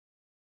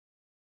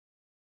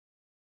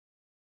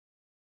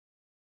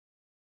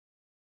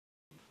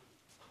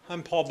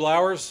I'm Paul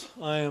Blowers.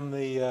 I am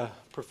the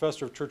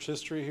professor of church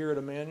history here at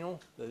Emmanuel.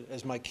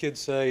 As my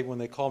kids say when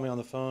they call me on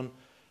the phone,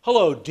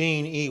 hello,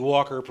 Dean E.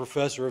 Walker,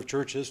 professor of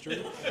church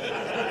history.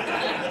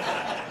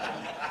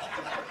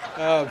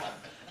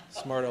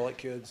 Smart aleck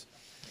kids.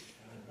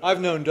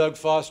 I've known Doug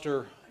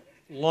Foster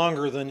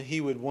longer than he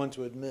would want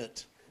to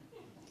admit.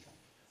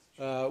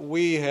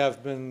 We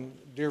have been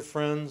dear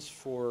friends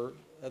for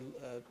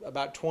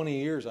about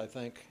 20 years, I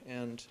think,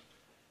 and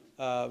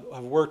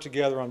have worked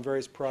together on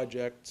various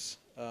projects.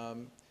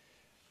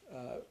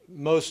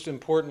 Most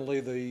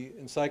importantly, the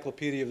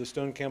Encyclopedia of the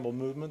Stone-Campbell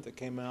Movement that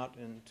came out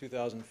in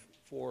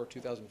 2004,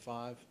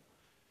 2005.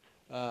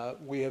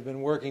 We have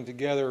been working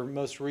together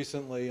most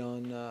recently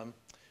on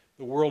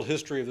the World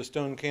History of the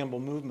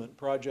Stone-Campbell Movement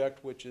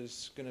project, which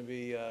is going to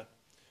be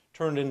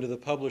turned into the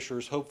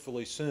publishers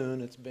hopefully soon.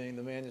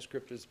 The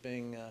manuscript is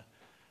being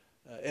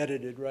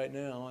edited right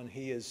now, and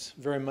he is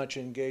very much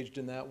engaged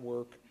in that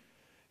work.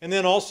 And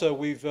then also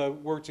we've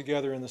worked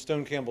together in the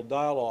Stone-Campbell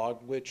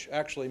Dialogue, which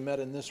actually met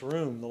in this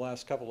room the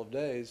last couple of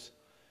days,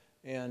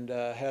 and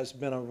has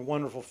been a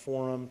wonderful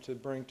forum to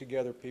bring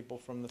together people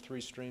from the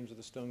three streams of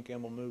the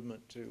Stone-Campbell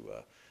movement to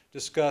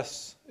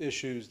discuss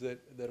issues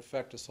that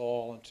affect us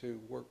all and to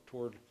work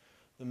toward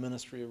the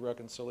ministry of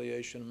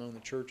reconciliation among the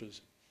churches.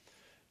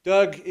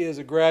 Doug is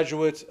a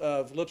graduate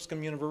of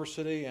Lipscomb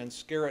University and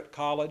Scarrett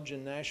College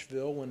in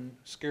Nashville when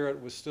Scarrett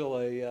was still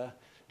a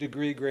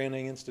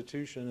degree-granting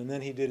institution, and then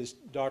he did his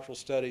doctoral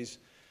studies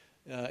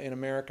in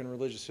American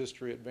religious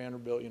history at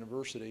Vanderbilt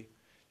University.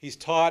 He's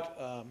taught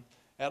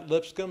at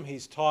Lipscomb.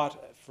 He's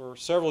taught for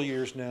several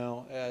years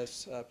now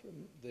as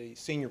the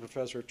senior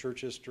professor of church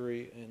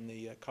history in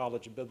the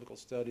College of Biblical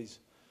Studies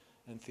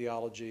and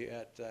Theology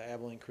at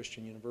Abilene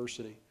Christian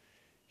University.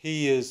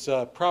 He is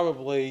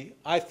probably,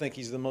 I think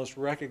he's the most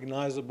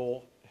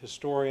recognizable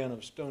historian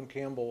of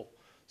Stone-Campbell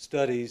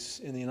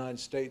studies in the United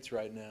States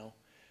right now.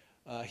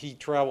 He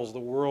travels the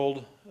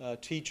world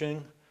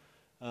teaching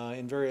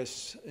in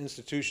various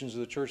institutions of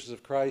the Churches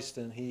of Christ,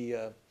 and he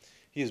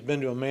has been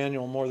to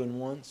Emmanuel more than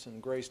once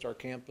and graced our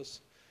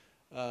campus.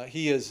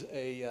 He is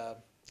a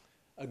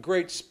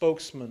great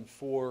spokesman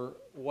for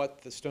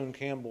what the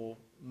Stone-Campbell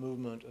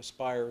movement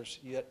aspires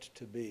yet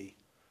to be.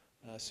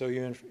 So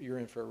you're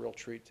in for a real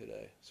treat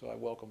today. So I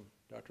welcome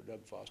Dr.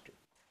 Doug Foster.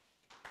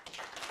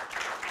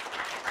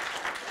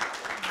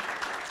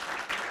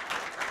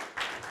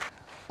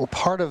 Well,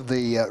 part of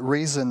the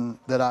reason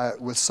that I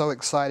was so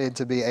excited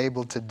to be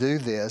able to do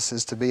this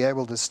is to be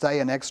able to stay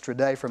an extra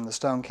day from the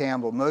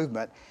Stone-Campbell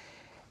movement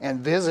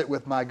and visit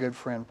with my good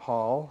friend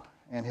Paul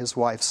and his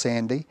wife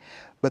Sandy.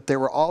 But there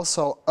were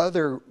also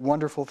other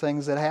wonderful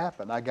things that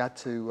happened. I got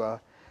to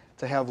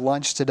have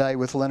lunch today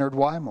with Leonard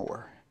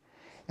Wymore,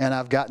 and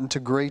I've gotten to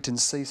greet and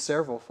see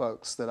several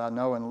folks that I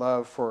know and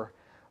love for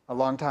a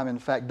long time. In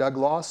fact, Doug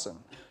Lawson.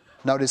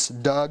 Notice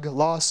Doug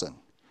Lawson.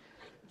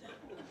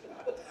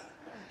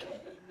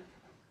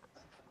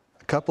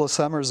 A couple of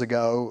summers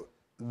ago,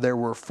 there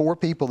were 4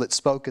 people that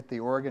spoke at the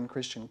Oregon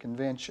Christian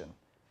Convention.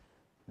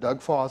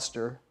 Doug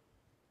Foster,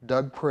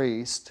 Doug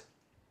Priest,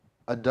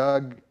 a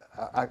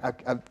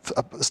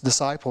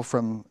disciple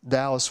from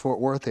Dallas-Fort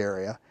Worth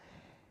area,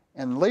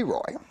 and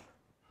Leroy.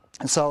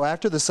 And so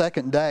after the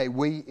second day,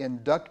 we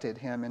inducted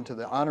him into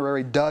the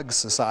Honorary Doug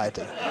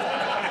Society,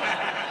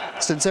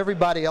 since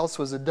everybody else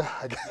was a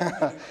Doug.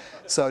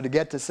 So to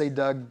get to see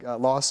Doug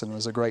Lawson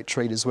was a great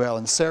treat as well,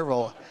 and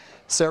several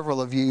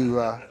of you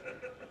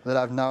that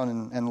I've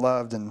known and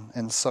loved,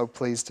 and so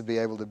pleased to be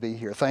able to be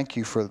here. Thank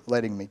you for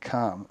letting me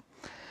come.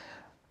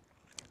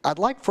 I'd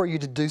like for you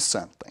to do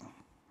something.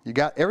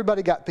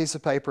 Everybody got a piece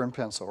of paper and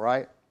pencil,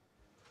 right?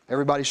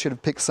 Everybody should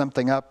have picked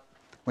something up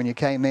when you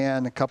came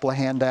in, a couple of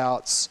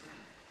handouts.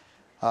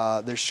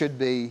 There should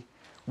be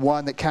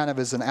one that kind of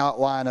is an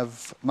outline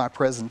of my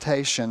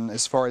presentation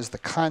as far as the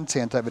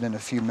content of it in a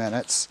few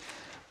minutes.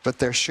 But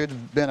there should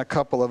have been a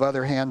couple of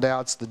other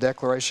handouts, the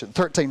Declaration,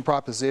 13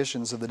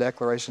 propositions of the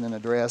Declaration and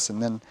Address,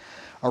 and then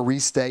a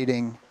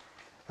restating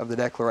of the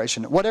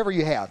Declaration. Whatever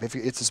you have, if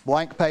it's this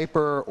blank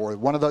paper or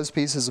one of those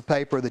pieces of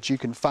paper that you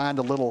can find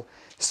a little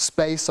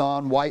space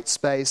on, white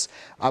space,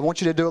 I want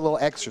you to do a little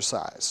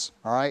exercise,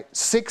 all right?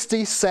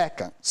 60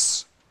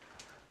 seconds.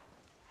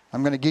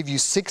 I'm going to give you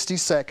 60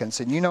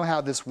 seconds, and you know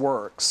how this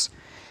works.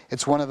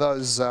 It's one of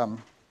those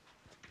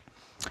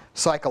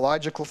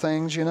psychological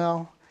things, you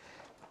know.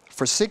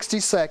 For 60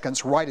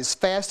 seconds, write as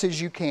fast as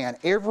you can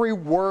every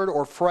word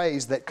or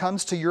phrase that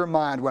comes to your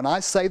mind when I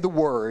say the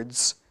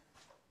words,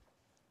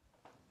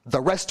 the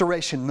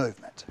Restoration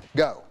Movement.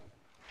 Go.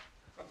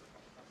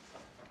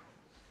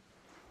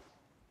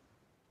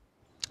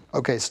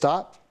 Okay,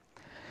 stop.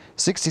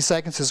 60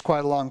 seconds is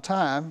quite a long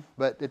time,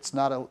 but it's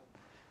not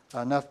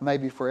enough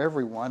maybe for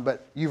everyone,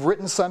 but you've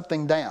written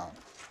something down.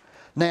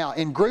 Now,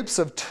 in groups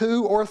of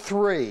 2 or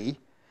 3,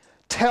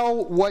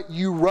 tell what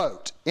you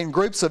wrote. In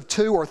groups of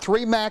 2 or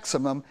 3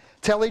 maximum,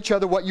 tell each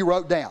other what you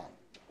wrote down.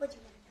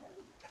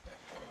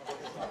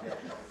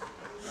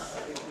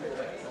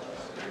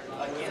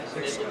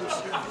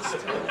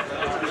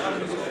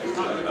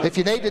 If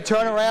you need to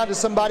turn around to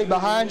somebody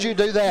behind you,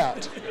 do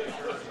that.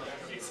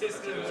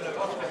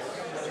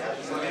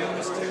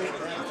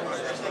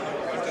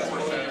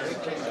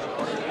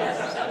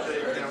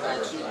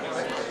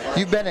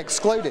 You've been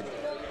excluded.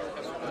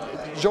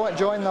 Join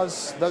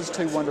those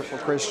two wonderful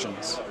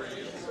Christians.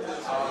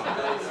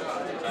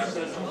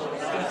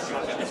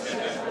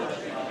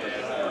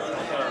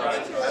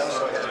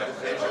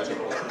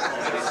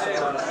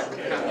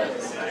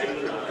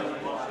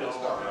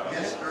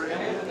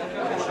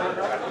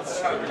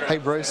 Hey,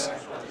 Bruce.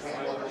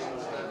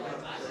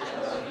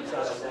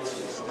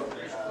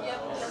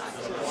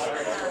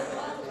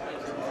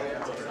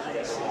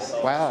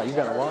 Wow, you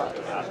got a lot.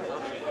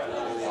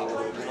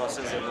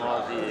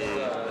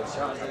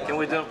 Can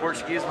we do it in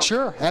Portuguese?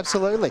 Sure,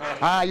 absolutely.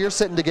 You're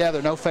sitting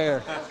together, no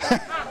fair.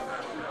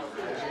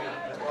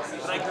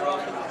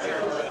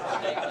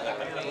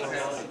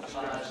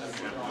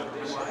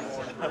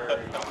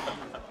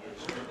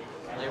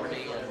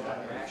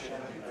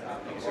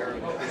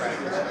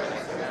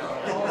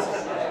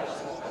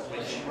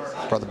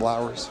 Brother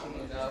Blowers.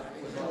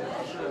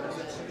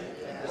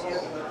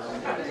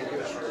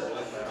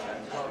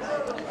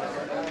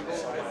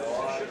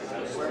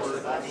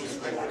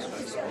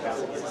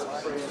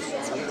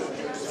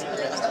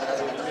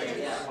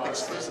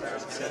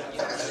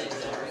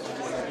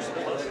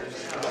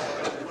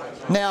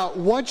 Now,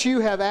 once you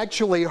have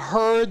actually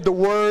heard the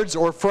words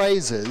or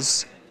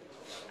phrases,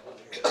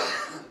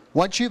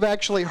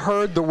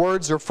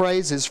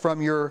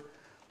 from your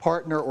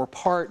partner or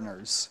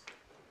partners,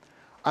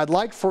 I'd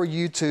like for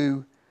you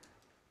to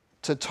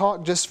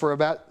talk just for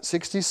about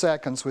 60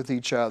 seconds with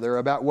each other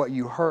about what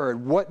you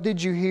heard. What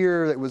did you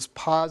hear that was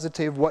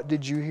positive? What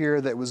did you hear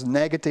that was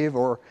negative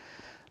or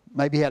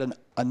maybe had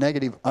a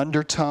negative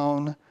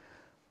undertone?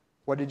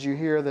 What did you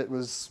hear that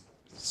was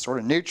sort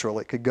of neutral?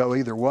 It could go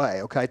either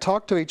way. Okay,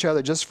 talk to each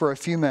other just for a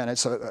few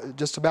minutes,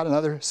 just about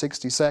another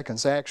 60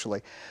 seconds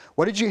actually.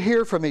 What did you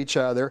hear from each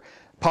other?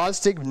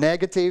 Positive,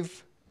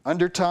 negative,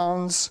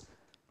 undertones?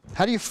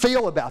 How do you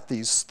feel about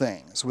these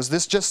things? Was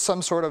this just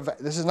some sort of,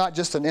 this is not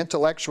just an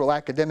intellectual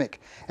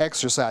academic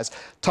exercise.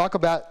 Talk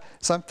about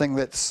something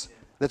that's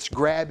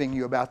grabbing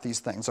you about these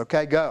things.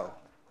 Okay, go.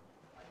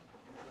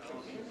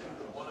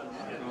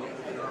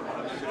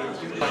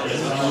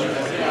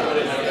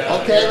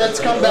 Okay, let's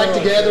come back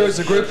together as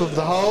a group of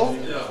the whole.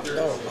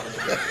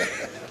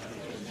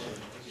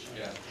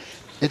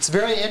 It's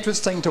very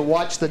interesting to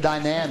watch the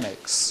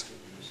dynamics.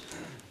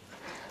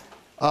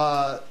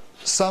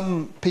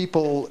 Some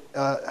people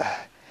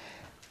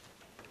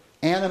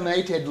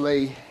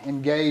animatedly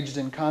engaged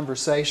in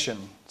conversation,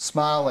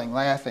 smiling,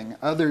 laughing.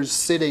 Others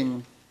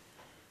sitting,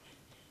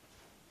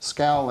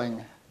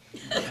 scowling,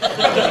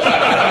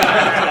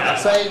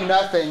 saying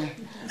nothing.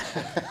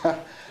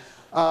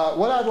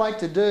 What I'd like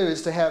to do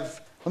is to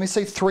have, let me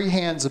see 3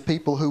 hands of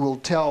people who will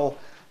tell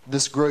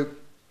this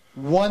group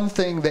one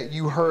thing that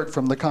you heard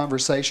from the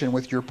conversation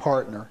with your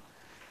partner.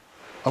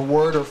 A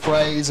word or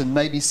phrase and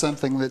maybe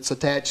something that's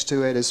attached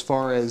to it as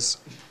far as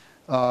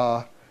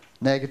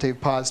negative,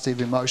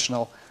 positive,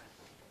 emotional.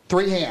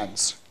 3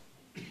 hands.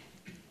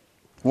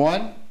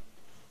 1.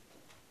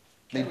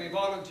 Can we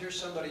volunteer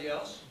somebody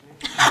else?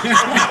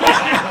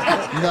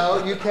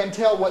 No, you can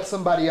tell what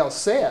somebody else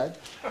said,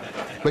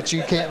 but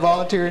you can't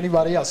volunteer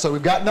anybody else. So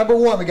we've got number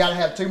 1. We've got to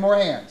have 2 more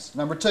hands.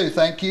 Number 2,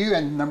 thank you.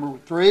 And number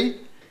 3,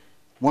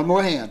 1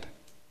 more hand.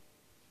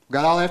 We've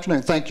got all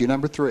afternoon. Thank you.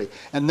 Number 3.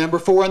 And number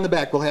 4 in the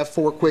back. We'll have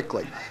 4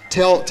 quickly.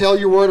 Tell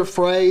your word or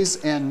phrase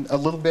and a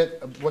little bit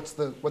of what's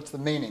the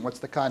meaning, what's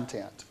the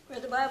content.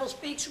 Where the Bible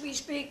speaks, we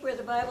speak. Where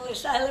the Bible is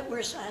silent,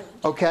 we're silent.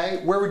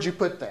 Okay, where would you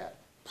put that?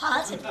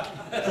 Positive.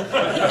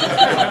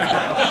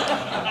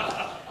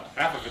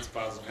 Half of it's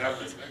positive, half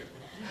of it's negative.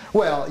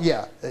 Well,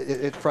 yeah,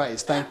 it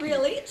phrased. Thank Not you.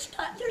 really.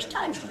 There's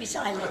times to be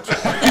silent.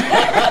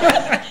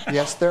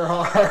 Yes, there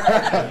are.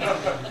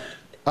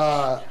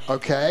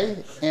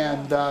 Okay,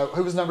 and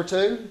who was number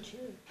 2?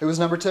 Who was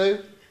number 2?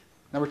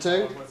 Number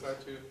 2? What's that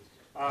too?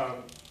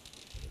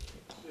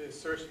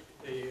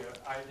 The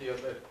idea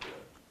that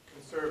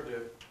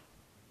conservative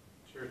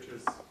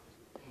churches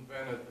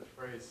invented the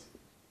phrase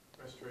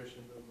Restoration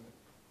Movement.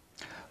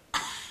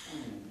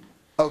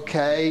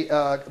 Okay,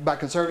 by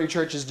conservative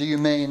churches, do you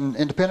mean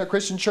independent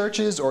Christian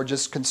churches or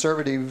just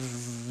conservative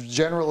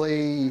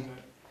generally?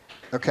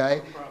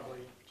 Okay. Probably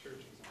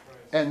churches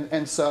of Christ.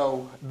 And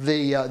so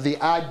the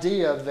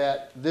idea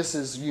that this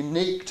is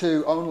unique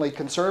to only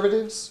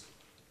conservatives,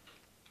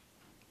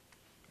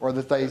 or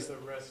that they That the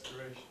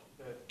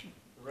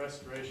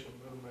Restoration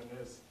Movement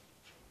is,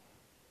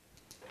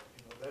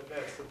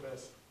 that's the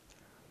best.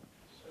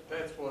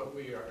 That's what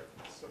we are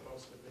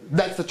supposed to be.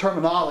 that's the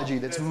terminology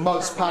that's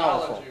most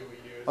powerful. Terminology we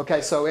use,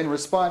 Okay, so in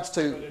response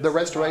But to it's the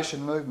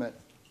Restoration Movement.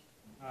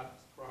 not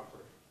proper.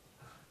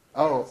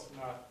 Oh, It's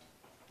not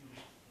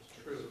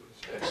true.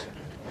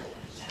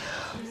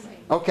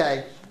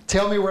 okay.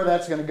 Tell me where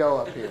that's going to go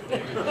up here.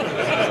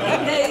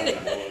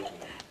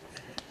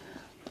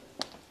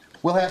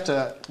 We'll have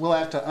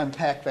to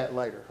unpack that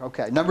later.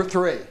 Okay, number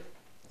 3.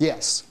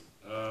 Yes.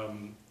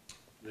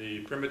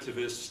 The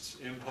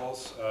primitivist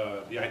impulse,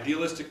 the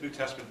idealistic New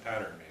Testament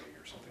pattern, maybe,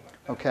 or something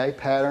like that. Okay,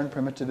 pattern,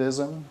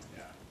 primitivism.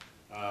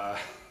 Yeah.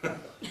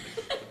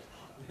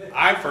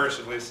 I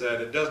personally said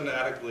it doesn't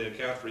adequately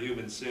account for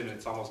human sin,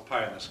 it's almost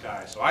pie in the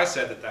sky. So I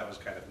said that was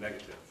kind of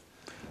negative.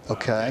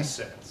 Okay. In a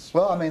sense.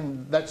 Well, I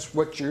mean, that's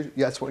what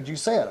you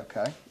said,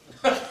 okay?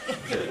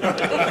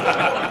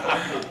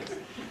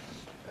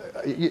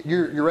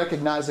 You're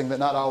recognizing that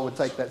not all would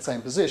take that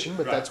same position,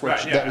 but that's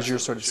what that was your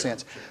sort of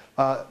sense.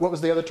 What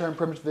was the other term?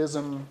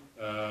 Primitivism?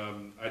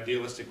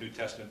 Idealistic New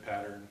Testament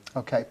pattern.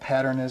 Okay,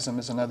 patternism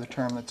is another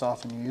term that's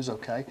often used,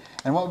 okay.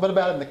 And what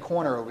about in the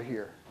corner over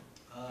here?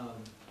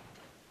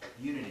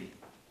 Unity.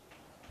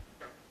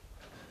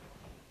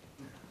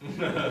 I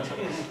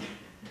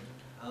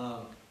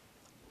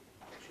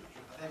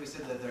think we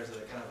said that there's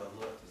a kind of a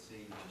look to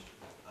see just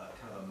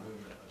kind of a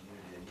movement of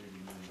unity, a unity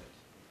movement.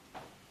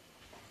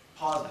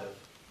 Positive,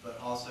 but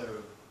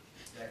also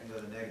that can go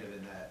to negative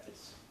in that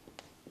it's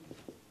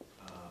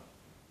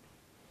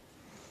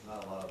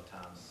not a lot of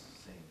times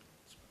seen.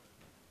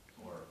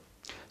 Or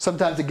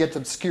Sometimes it gets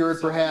obscured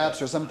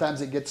perhaps, or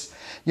sometimes it gets,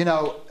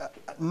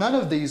 none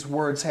of these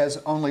words has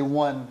only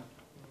one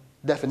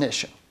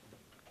definition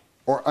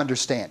or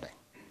understanding,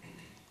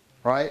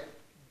 right?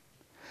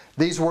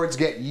 These words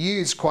get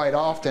used quite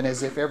often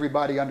as if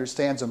everybody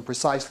understands them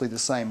precisely the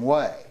same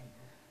way,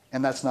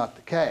 and that's not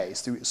the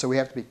case. So we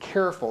have to be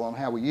careful on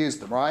how we use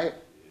them, right?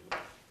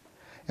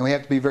 And we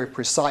have to be very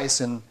precise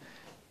in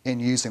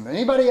using them.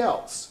 Anybody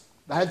else?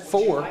 I had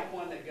four. Would you like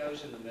one that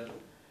goes in the middle?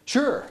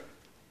 Sure.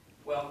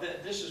 Well,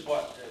 this is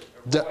what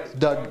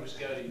Doug was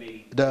goading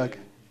me Doug.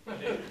 to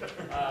do.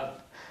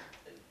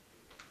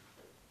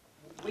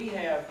 We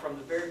have, from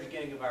the very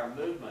beginning of our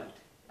movement,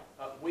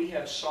 we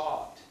have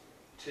sought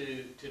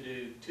to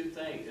do two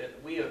things.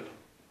 We have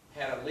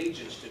had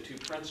allegiance to two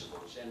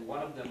principles, and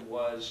one of them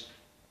was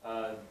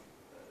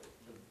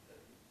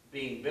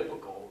being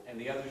biblical, and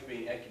the other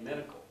being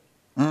ecumenical.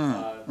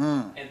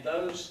 And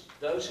those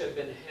have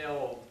been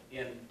held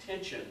in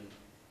tension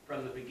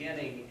from the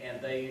beginning,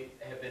 and they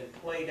have been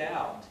played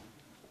out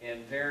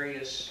in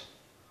various.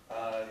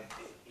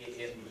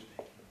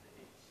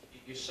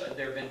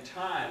 There have been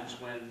times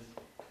when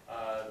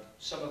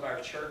some of our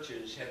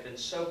churches have been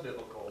so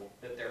biblical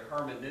that their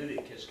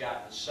hermeneutic has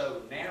gotten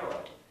so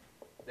narrow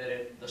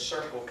that the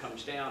circle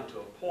comes down to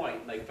a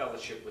point and they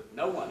fellowship with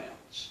no one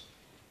else.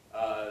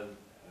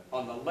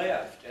 On the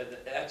left,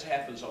 that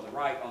happens on the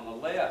right. On the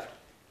left,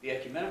 the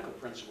ecumenical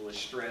principle is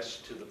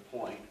stressed to the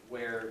point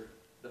where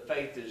the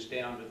faith is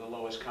down to the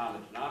lowest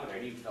common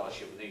denominator. You can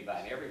fellowship with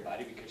anybody and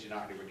everybody because you're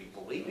not really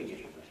believing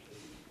anything.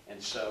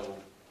 And so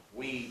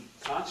we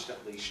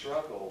constantly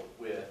struggle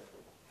with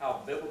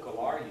how biblical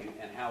are you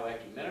and how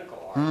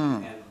ecumenical are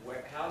you, and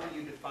how do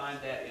you define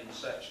that in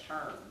such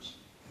terms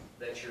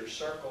that your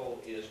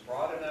circle is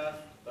broad enough,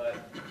 but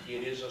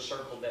it is a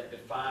circle that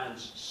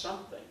defines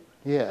something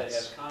that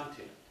has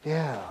content.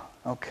 Yeah,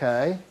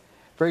 okay.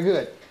 Very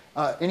good.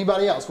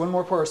 Anybody else? One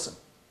more person.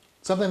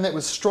 Something that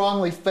was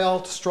strongly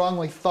felt,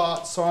 strongly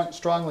thought,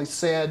 strongly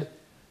said,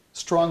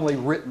 strongly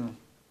written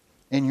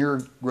in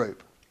your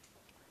group.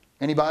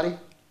 Anybody?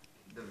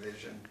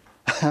 division.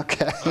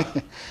 Okay.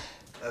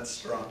 That's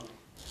strong.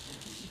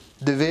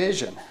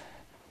 Division.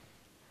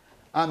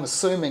 I'm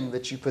assuming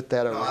that you put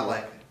that over No, I here.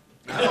 like it.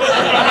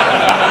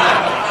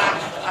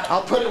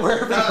 I'll put it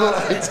wherever you want.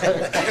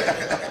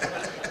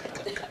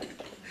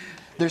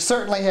 There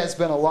certainly has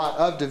been a lot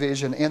of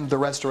division in the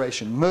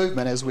Restoration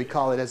movement, as we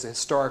call it, as a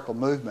historical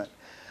movement.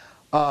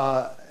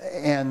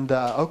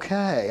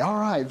 Okay, all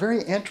right,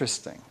 very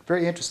interesting,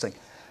 very interesting.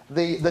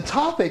 The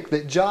topic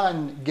that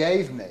John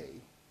gave me,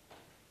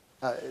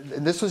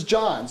 this was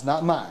John's,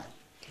 not mine,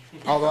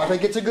 although I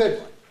think it's a good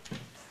one.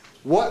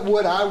 What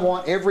would I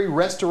want every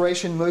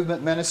Restoration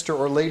movement minister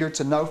or leader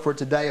to know for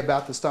today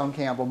about the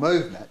Stone-Campbell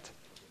movement?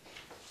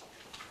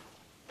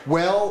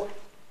 Well,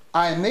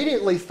 I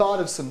immediately thought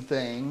of some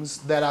things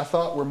that I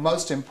thought were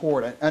most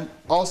important, and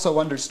also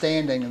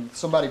understanding, and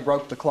somebody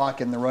broke the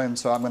clock in the room,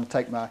 so I'm going to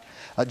take my,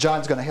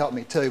 John's going to help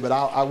me too, but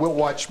I will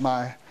watch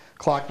my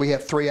clock. We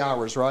have 3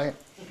 hours, right?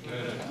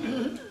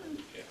 Yes.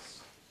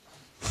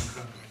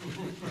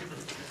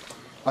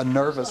 A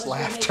nervous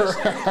laughter.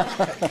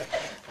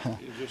 It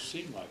just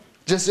seemed like it.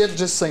 It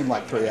just seemed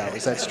like 3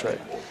 hours, that's true.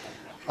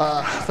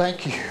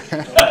 Thank you.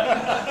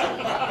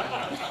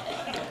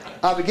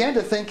 I began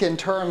to think in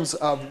terms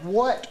of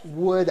what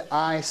would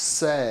I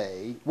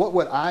say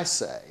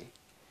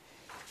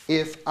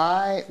if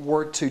I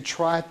were to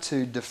try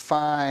to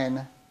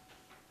define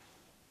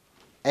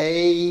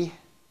maybe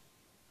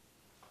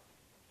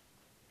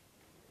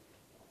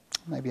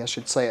I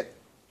should say it,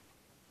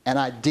 an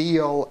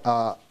ideal,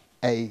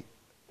 a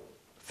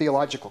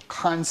theological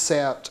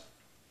concept,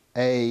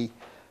 a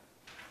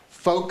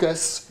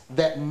focus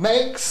that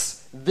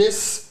makes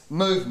this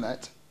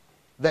movement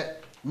that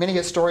many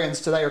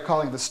historians today are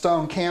calling the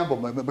Stone-Campbell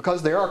movement,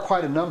 because there are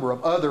quite a number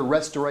of other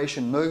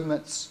restoration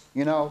movements,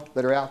 you know,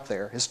 that are out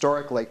there.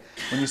 Historically,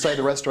 when you say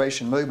the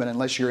Restoration movement,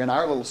 unless you're in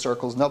our little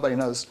circles, nobody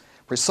knows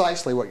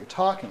precisely what you're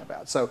talking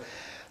about. So,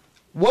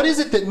 what is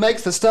it that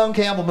makes the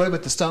Stone-Campbell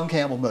movement the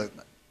Stone-Campbell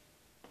movement?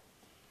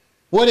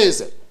 What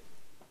is it?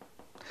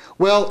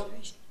 Well,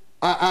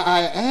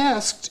 I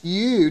asked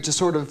you to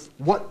sort of,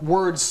 what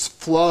words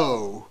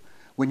flow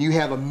when you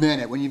have a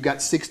minute, when you've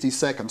got 60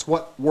 seconds?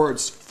 What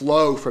words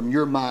flow from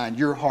your mind,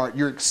 your heart,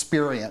 your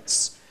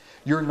experience,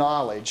 your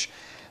knowledge?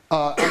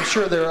 I'm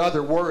sure there are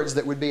other words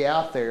that would be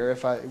out there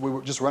if we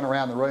would just run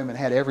around the room and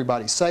had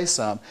everybody say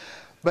some.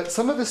 But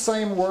some of the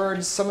same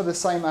words, some of the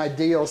same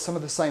ideals, some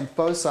of the same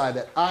foci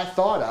that I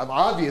thought of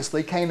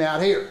obviously came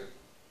out here.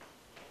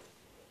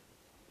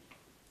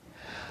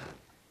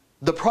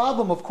 The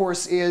problem, of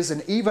course, is,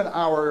 and even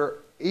our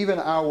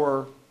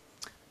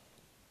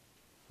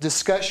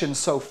discussion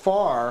so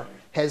far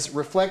has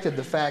reflected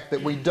the fact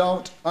that we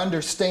don't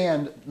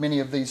understand many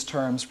of these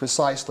terms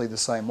precisely the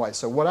same way.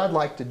 So what I'd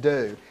like to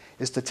do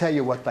is to tell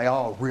you what they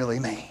all really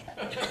mean.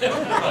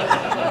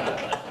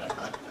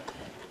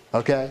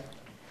 Okay?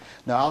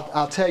 Now,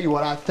 I'll tell you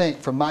what I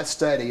think from my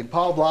study, and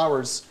Paul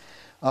Blowers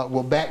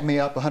will back me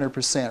up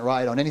 100%,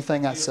 right, on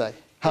anything I say.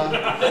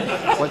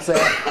 Huh? What's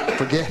that?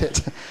 Forget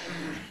it.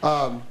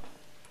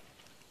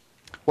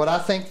 What I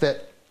think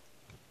that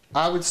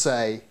I would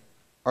say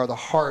are the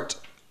heart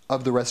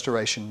of the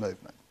Restoration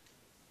movement,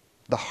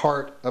 the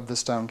heart of the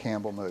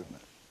Stone-Campbell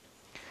movement.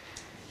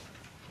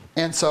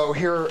 And so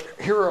here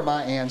are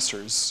my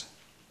answers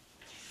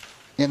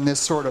in this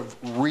sort of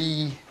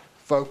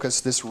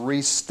refocus, this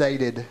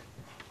restated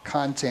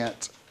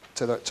content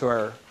to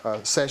our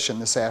session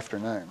this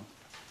afternoon.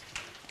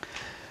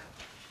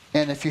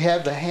 And if you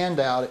have the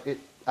handout, it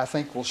I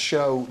think will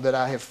show that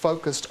I have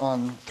focused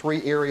on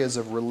 3 areas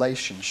of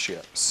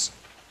relationships.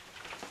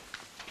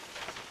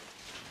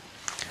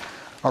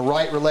 A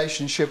right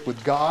relationship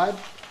with God,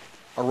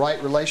 a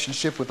right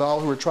relationship with all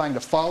who are trying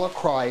to follow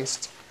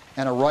Christ,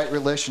 and a right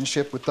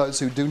relationship with those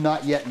who do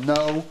not yet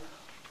know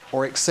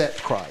or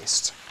accept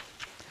Christ.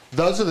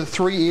 Those are the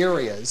 3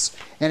 areas.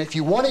 And if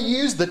you want to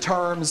use the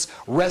terms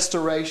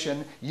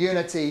restoration,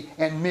 unity,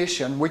 and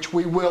mission, which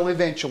we will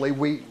eventually,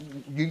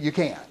 you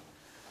can.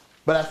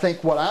 But I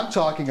think what I'm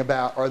talking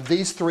about are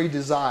these 3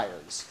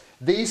 desires,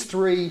 these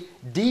 3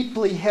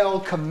 deeply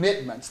held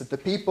commitments that the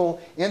people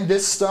in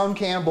this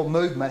Stone-Campbell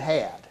movement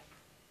had.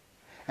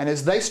 And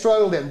as they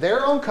struggled in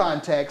their own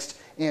context,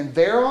 in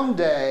their own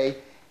day,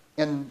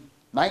 in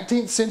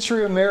 19th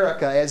century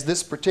America, as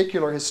this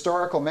particular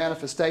historical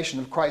manifestation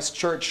of Christ's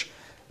church,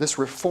 this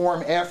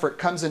reform effort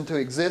comes into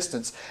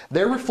existence,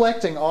 they're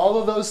reflecting all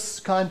of those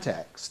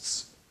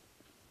contexts.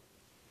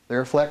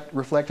 They're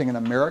reflecting an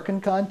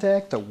American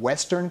context, a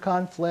Western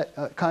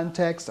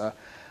context,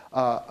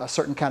 a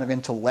certain kind of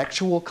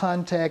intellectual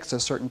context, a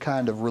certain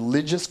kind of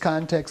religious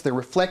context. They're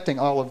reflecting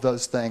all of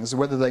those things,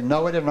 whether they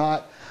know it or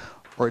not,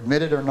 or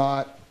admit it or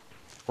not,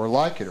 or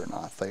like it or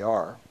not, they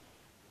are.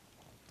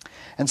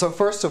 And so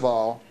first of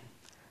all,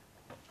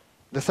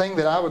 the thing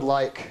that I would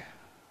like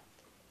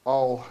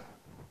all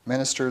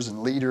ministers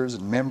and leaders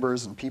and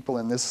members and people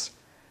in this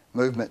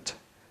movement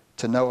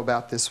to know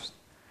about this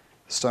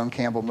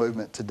Stone-Campbell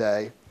movement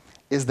today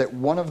is that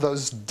one of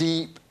those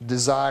deep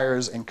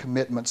desires and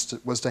commitments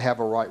was to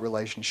have a right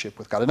relationship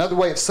with God. Another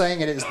way of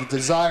saying it is the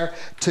desire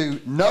to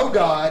know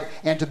God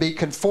and to be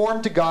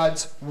conformed to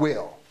God's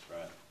will.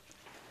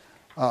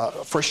 Right.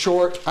 For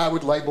short, I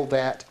would label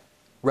that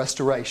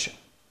restoration.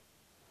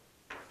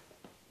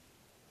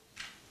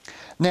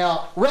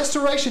 Now,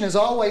 restoration is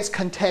always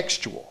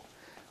contextual.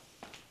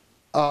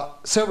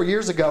 Several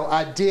years ago,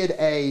 I did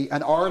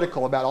an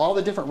article about all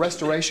the different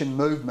restoration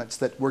movements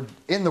that were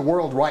in the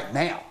world right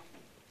now,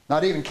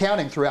 not even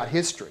counting throughout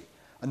history.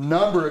 A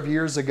number of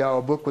years ago,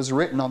 a book was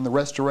written on the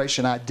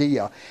restoration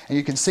idea, and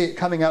you can see it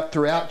coming up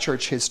throughout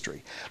church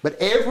history. But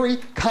in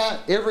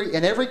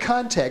every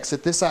context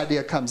that this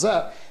idea comes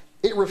up,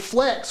 it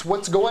reflects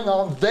what's going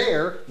on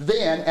there,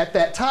 then, at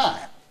that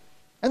time.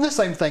 And the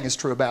same thing is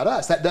true about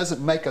us. That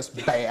doesn't make us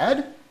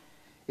bad.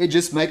 It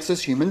just makes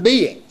us human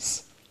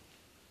beings.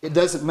 It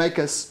doesn't make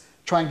us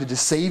trying to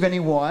deceive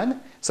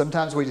anyone.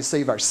 Sometimes we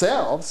deceive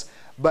ourselves,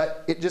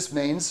 but it just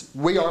means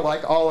we are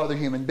like all other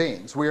human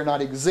beings. We are not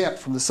exempt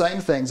from the same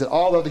things that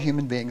all other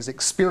human beings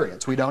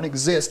experience. We don't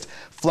exist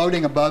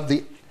floating above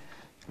the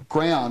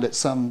ground at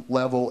some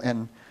level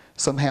and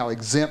somehow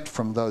exempt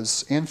from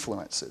those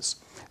influences.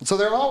 And so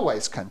they're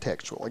always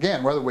contextual,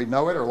 again, whether we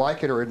know it or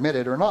like it or admit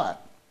it or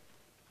not.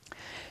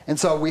 And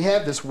so we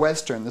have this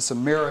Western, this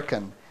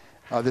American,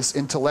 this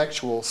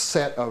intellectual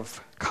set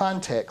of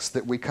contexts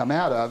that we come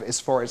out of as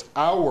far as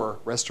our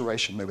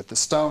restoration movement, the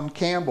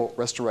Stone-Campbell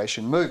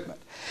restoration movement.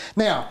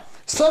 Now,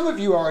 some of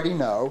you already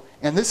know,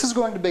 and this is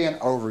going to be an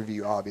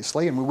overview,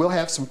 obviously, and we will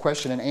have some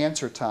question and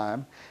answer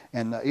time,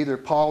 and either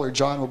Paul or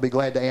John will be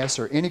glad to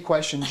answer any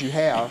questions you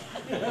have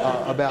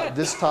about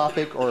this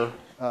topic, or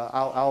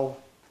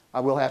I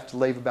will have to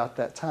leave about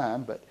that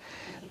time. But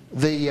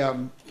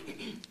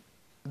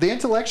the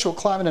intellectual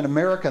climate in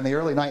America in the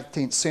early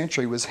 19th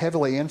century was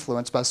heavily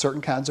influenced by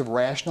certain kinds of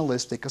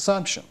rationalistic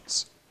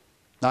assumptions.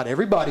 Not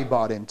everybody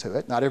bought into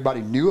it, not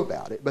everybody knew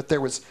about it, but there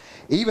was,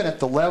 even at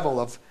the level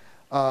of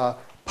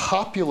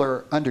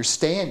popular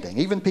understanding,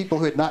 even people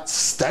who had not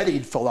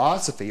studied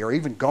philosophy or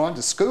even gone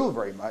to school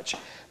very much,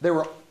 there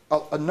were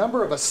a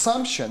number of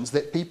assumptions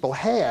that people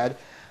had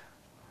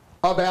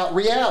about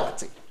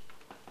reality.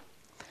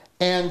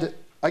 And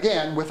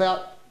again,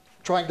 without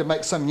trying to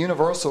make some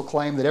universal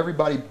claim that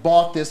everybody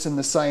bought this in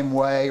the same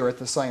way or at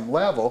the same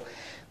level,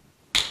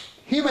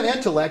 human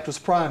intellect was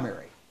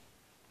primary.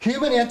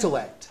 Human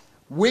intellect.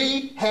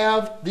 We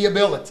have the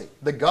ability,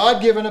 the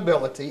God-given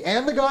ability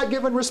and the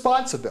God-given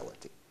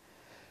responsibility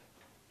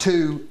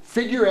to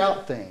figure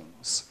out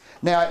things.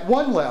 Now, at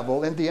one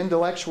level, in the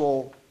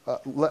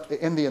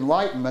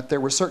Enlightenment,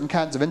 there were certain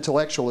kinds of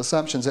intellectual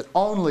assumptions that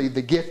only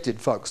the gifted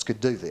folks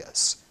could do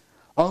this.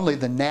 Only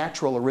the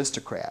natural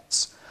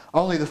aristocrats.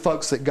 Only the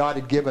folks that God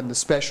had given the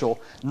special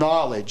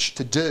knowledge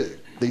to do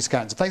these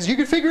kinds of things. You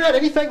could figure out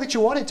anything that you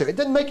wanted to. It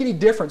doesn't make any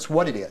difference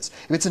what it is.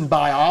 If it's in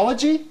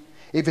biology,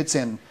 if it's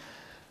in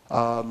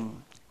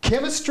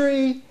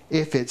chemistry,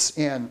 if it's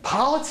in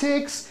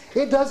politics,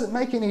 it doesn't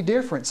make any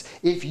difference.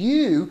 If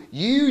you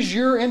use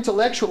your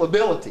intellectual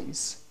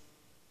abilities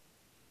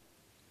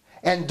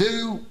and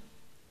do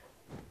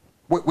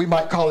what we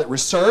might call it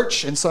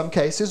research in some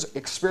cases,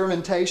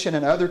 experimentation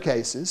in other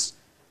cases,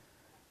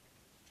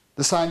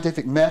 the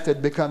scientific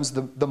method becomes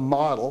the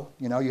model.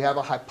 You know, you have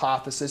a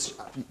hypothesis.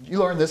 You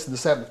learned this in the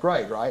 7th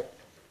grade, right?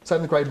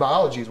 7th grade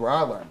biology is where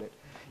I learned it.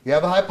 You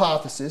have a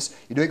hypothesis,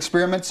 you do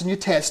experiments and you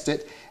test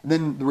it, and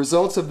then the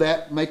results of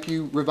that make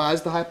you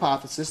revise the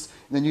hypothesis,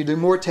 and then you do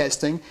more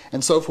testing,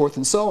 and so forth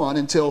and so on,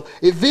 until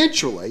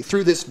eventually,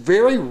 through this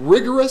very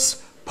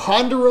rigorous,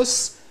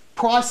 ponderous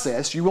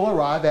process, you will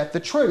arrive at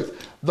the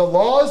truth. The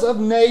laws of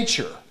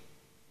nature.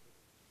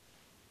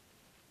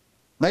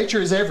 Nature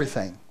is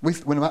everything.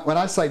 When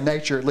I say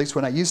nature, at least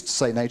when I used to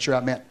say nature, I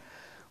meant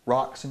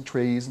rocks and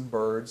trees and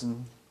birds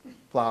and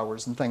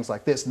flowers and things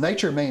like this.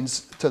 Nature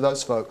means, to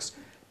those folks,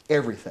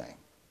 everything,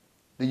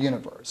 the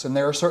universe. And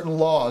there are certain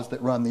laws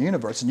that run the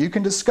universe, and you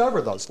can discover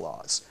those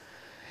laws.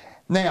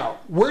 Now,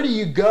 where do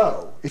you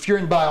go if you're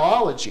in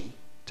biology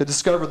to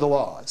discover the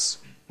laws?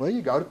 Well,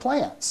 you go to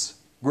plants.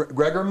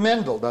 Gregor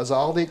Mendel does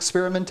all the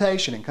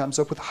experimentation and comes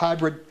up with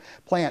hybrid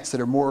plants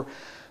that are more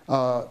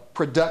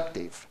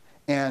productive.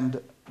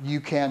 And you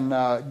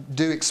can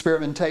do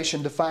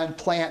experimentation to find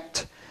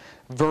plant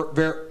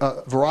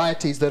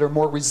varieties that are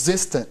more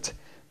resistant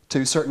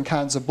to certain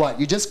kinds of blight.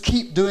 You just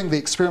keep doing the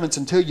experiments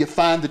until you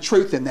find the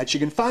truth in that. You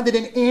can find it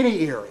in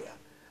any area.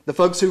 The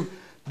folks who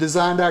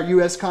designed our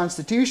U.S.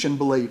 Constitution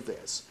believe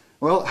this.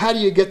 Well, how do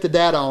you get the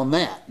data on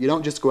that? You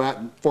don't just go out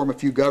and form a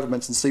few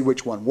governments and see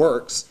which one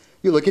works.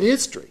 You look at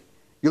history.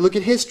 You look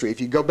at history. If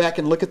you go back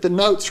and look at the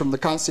notes from the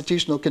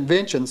Constitutional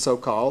Convention,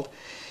 so-called,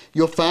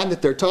 you'll find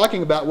that they're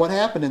talking about what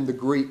happened in the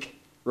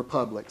Greek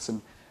republics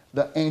and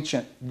the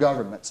ancient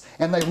governments.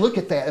 And they look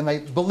at that and they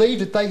believe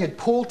that they had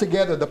pulled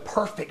together the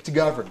perfect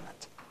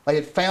government. They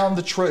had found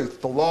the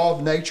truth, the law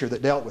of nature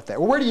that dealt with that.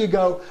 Well, where do you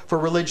go for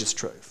religious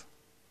truth?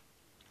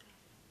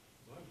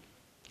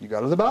 You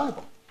go to the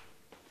Bible.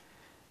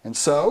 And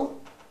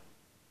so,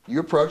 you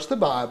approach the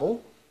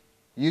Bible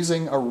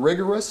using a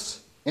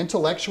rigorous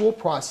intellectual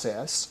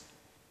process,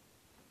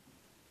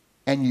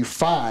 and you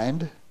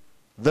find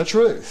the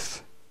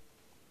truth.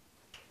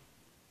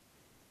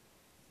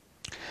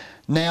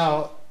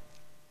 Now,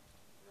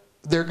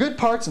 there are good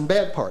parts and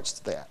bad parts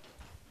to that.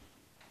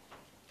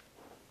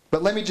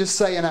 But let me just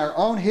say, in our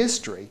own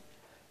history,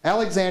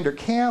 Alexander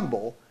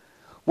Campbell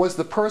was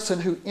the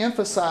person who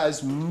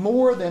emphasized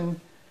more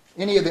than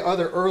any of the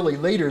other early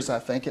leaders, I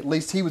think, at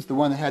least he was the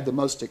one that had the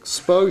most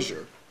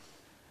exposure,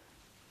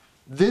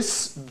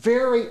 this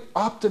very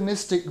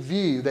optimistic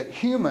view that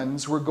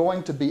humans were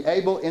going to be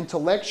able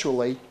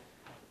intellectually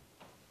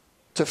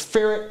to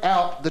ferret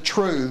out the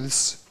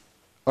truths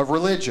of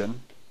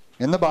religion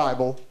in the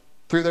Bible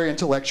through their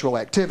intellectual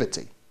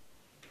activity.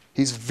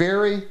 He's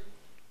very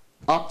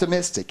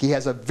optimistic. He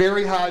has a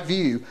very high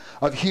view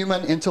of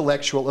human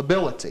intellectual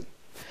ability.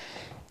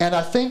 And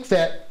I think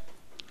that,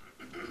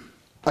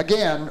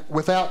 again,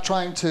 without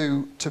trying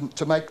to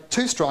make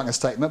too strong a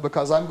statement,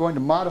 because I'm going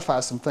to modify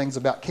some things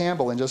about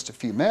Campbell in just a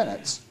few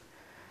minutes,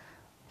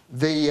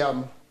 this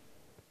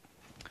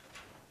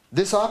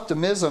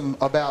optimism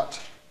about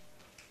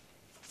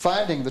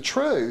finding the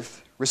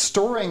truth,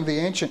 restoring the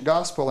ancient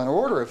gospel and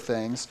order of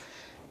things,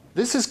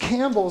 this is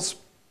Campbell's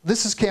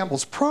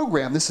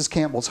program, this is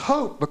Campbell's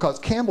hope, because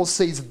Campbell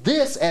sees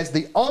this as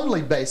the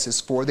only basis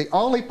for, the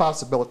only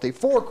possibility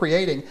for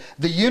creating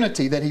the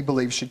unity that he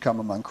believes should come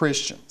among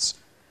Christians.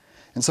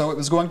 And so it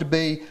was going to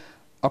be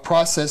a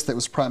process that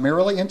was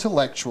primarily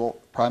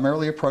intellectual,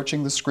 primarily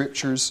approaching the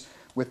Scriptures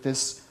with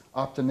this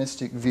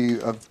optimistic view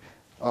of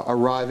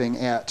arriving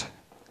at,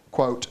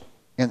 quote,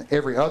 in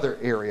every other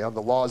area,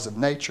 the laws of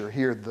nature,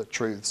 here the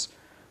truths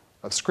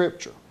of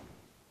Scripture.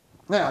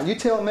 Now, you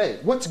tell me,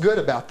 what's good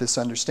about this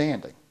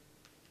understanding?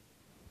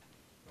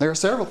 There are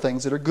several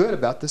things that are good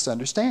about this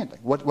understanding.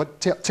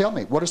 Tell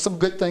me, what are some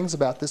good things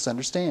about this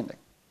understanding?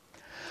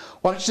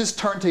 Why don't you just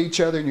turn to each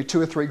other in your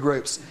 2 or 3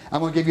 groups? I'm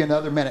going to give you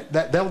another minute.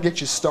 That'll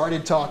get you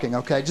started talking,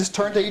 okay? Just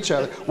turn to each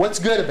other. What's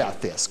good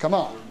about this? Come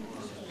on.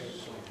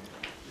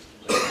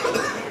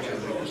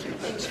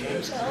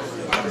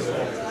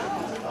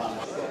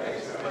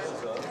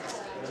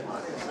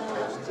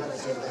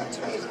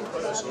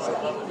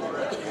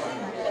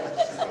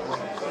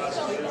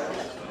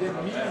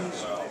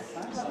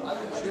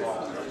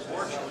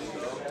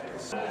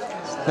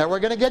 Now we're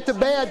going to get to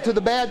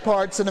the bad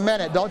parts in a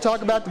minute. Don't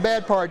talk about the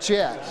bad parts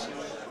yet.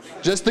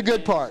 Just the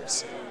good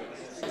parts.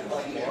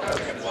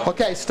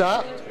 Okay,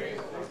 stop.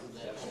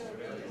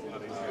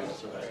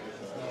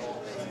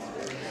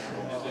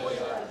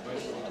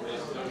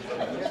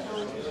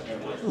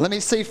 Let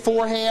me see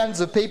 4 hands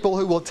of people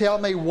who will tell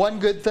me one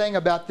good thing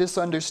about this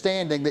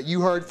understanding that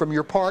you heard from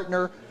your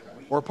partner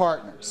or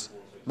partners.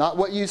 Not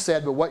what you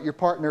said, but what your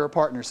partner or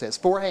partner says.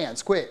 4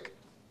 hands, quick.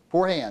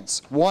 4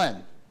 hands.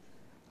 1.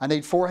 I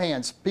need 4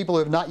 hands. People who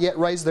have not yet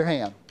raised their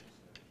hand.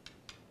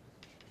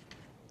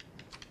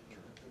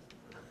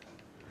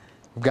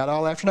 We've got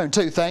all afternoon.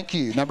 2, thank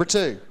you. Number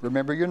 2,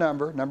 remember your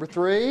number. Number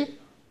 3,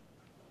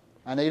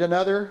 I need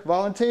another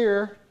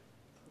volunteer.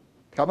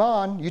 Come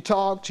on, you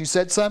talked, you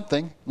said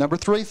something. Number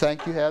 3,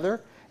 thank you, Heather.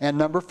 And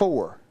number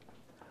 4,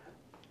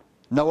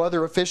 no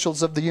other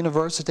officials of the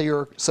university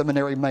or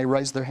seminary may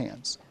raise their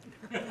hands.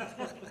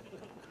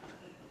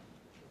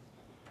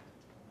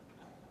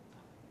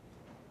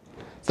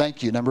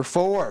 Thank you. Number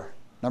 4.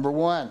 Number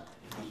 1.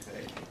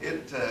 Okay.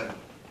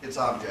 It's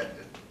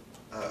objected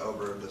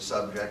over the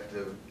subject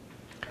of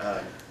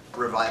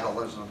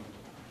revivalism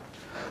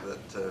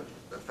that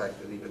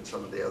affected even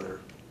some of the other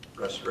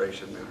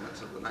restoration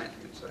movements of the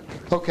 19th century.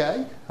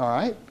 Okay. All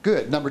right.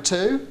 Good. Number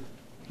 2.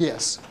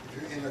 Yes.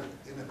 If you're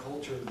in a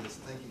culture that's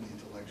thinking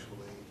intellectually,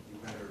 you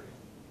better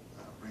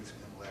bring some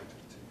intellect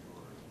to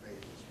your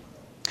faith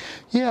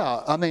as well.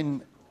 Yeah. I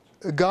mean,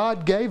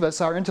 God gave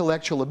us our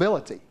intellectual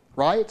ability,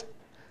 right?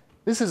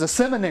 This is a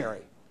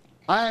seminary.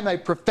 I am a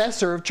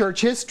professor of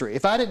church history.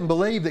 If I didn't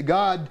believe that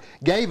God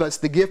gave us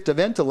the gift of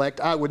intellect,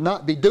 I would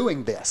not be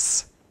doing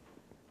this.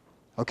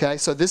 Okay,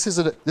 so this is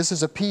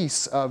a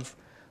piece of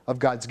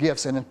God's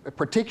gifts, and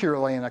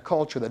particularly in a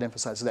culture that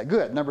emphasizes that.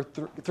 Good. Number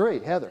 3,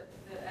 Heather.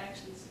 The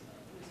actions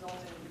result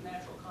in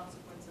natural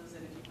consequences,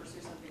 and if you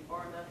pursue something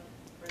far enough,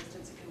 for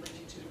instance, it can lead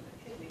you to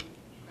a kidney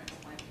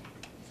transplant.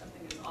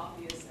 Something as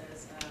obvious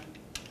as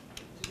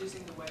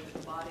deducing the way that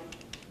the body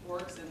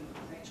works and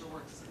nature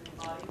works in the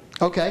body.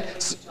 Okay.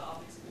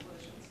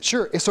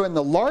 Sure. So in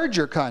the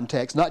larger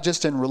context, not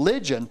just in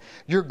religion,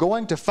 you're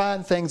going to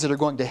find things that are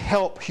going to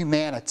help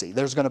humanity.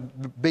 There's going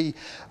to be,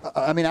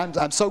 I mean,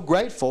 I'm so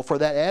grateful for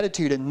that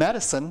attitude in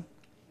medicine.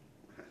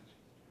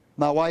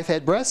 My wife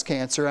had breast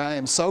cancer. I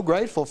am so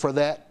grateful for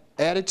that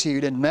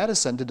attitude in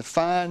medicine to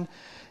define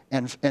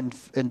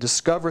and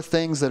discover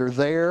things that are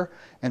there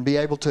and be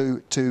able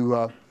to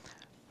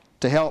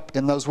help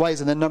in those ways.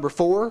 And then number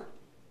 4,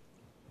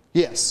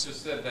 yes.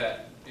 Just said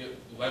that it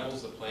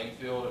levels the playing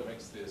field. It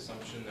makes the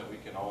assumption that we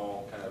can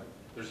all kind of,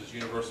 there's this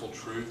universal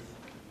truth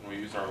when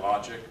we use our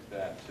logic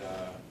that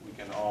we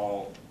can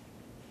all,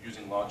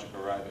 using logic,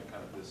 arrive at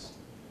kind of this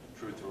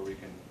truth where we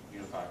can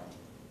unify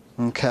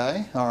them.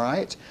 Okay, all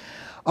right.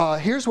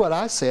 Here's what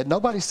I said.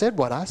 Nobody said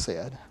what I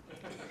said.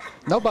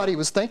 Nobody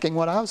was thinking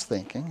what I was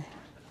thinking.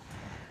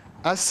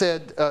 I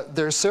said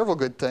there's several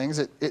good things.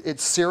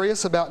 It's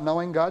serious about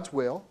knowing God's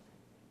will,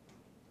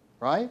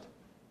 right?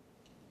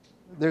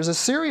 There's a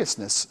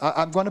seriousness.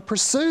 I'm going to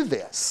pursue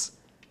this.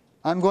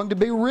 I'm going to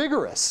be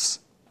rigorous.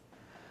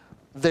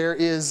 There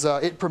is,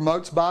 it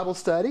promotes Bible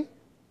study.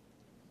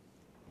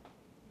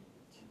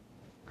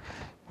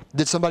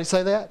 Did somebody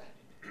say that?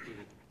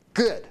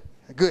 Good.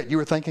 Good. You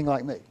were thinking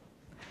like me.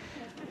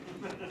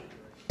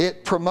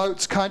 It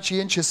promotes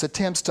conscientious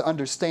attempts to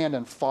understand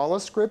and follow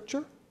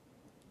Scripture.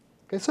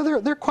 Okay, so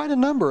there are quite a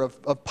number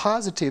of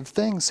positive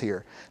things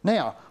here.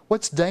 Now,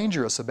 what's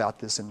dangerous about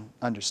this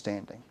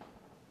understanding?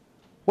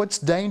 What's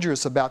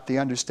dangerous about the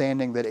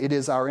understanding that it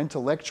is our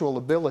intellectual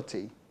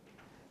ability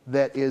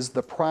that is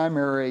the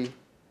primary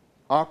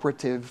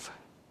operative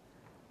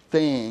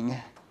thing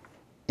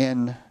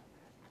in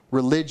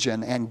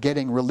religion and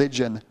getting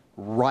religion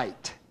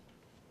right?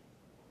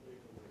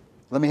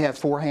 Let me have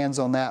 4 hands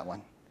on that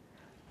one.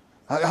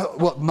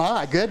 Well,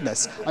 my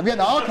goodness, I'm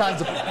getting all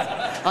kinds of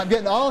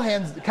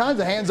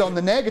hands on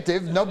the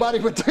negative. Nobody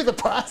would do the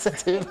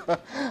positive.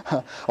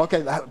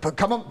 Okay,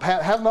 come on,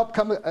 have them up.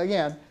 Come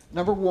again.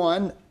 Number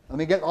 1. Let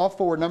me get all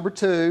 4. Number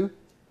 2.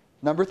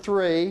 Number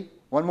 3.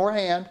 One more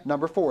hand.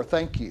 Number 4.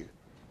 Thank you.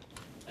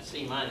 I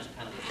see mine as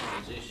kind of a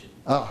transition.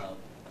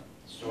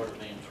 Sort of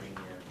answering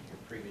your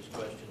previous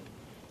question.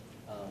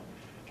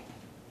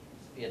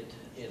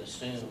 It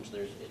assumes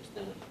it's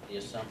the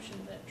assumption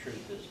that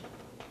truth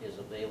is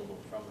available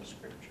from the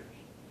Scriptures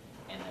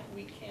and that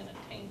we can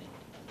attain it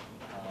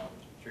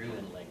through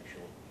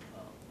intellectual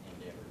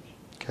endeavors.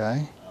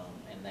 Okay.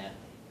 And that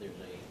there's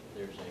a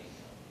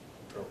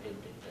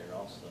prohibitive there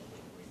also.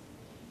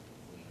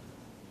 We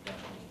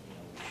definitely,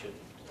 we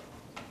shouldn't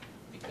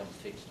become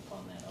fixed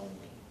upon that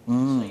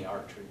only. Say our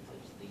truth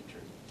is the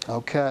truth.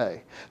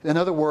 Okay. In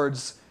other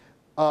words,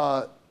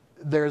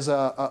 there's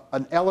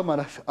an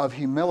element of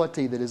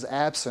humility that is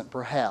absent,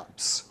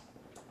 perhaps,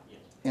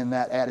 in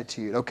that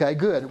attitude. Okay,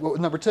 good. Well,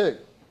 number 2.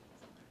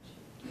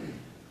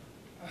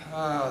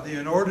 The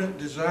inordinate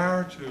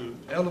desire to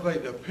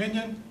elevate the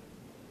opinion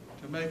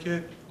to make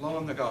it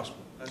along the gospel.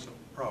 That's a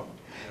problem.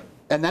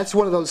 And that's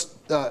one of those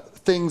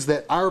things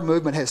that our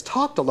movement has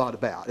talked a lot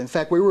about. In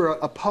fact, we were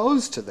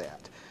opposed to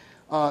that.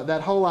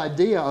 That whole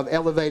idea of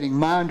elevating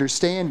my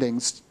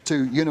understandings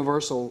to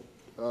universal,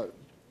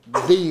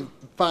 the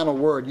final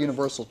word,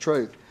 universal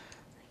truth,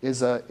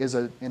 is a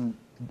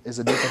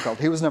difficult.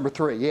 He was number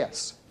 3,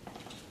 yes.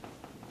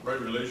 Right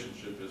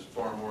relationship is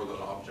far more than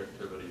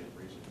objectivity and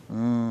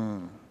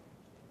reason.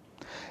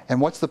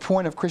 And what's the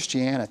point of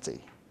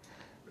Christianity?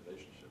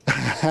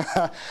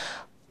 Relationship.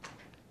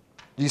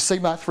 Do you see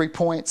my 3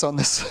 points on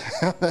this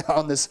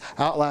on this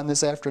outline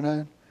this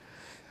afternoon?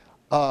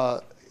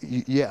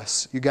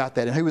 Yes, you got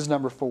that. And who was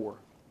number 4?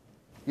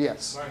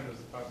 Yes. Mine was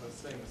about the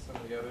same as some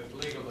of the others.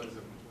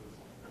 Legalism.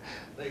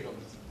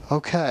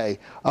 Okay,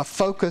 a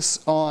focus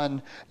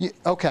on,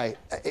 okay,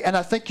 and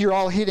I think you're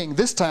all hitting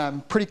this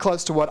time pretty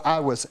close to what I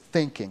was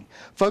thinking.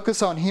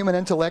 Focus on human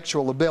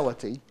intellectual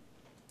ability,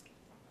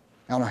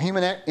 on a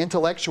human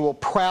intellectual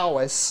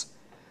prowess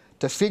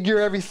to figure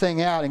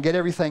everything out and get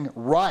everything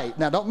right.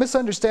 Now, don't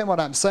misunderstand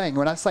what I'm saying.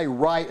 When I say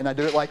right, and I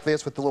do it like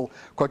this with the little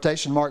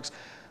quotation marks,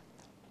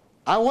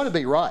 I want to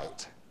be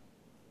right.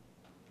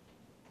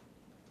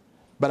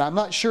 But I'm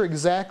not sure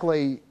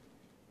exactly,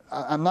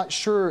 I'm not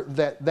sure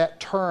that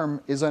that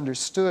term is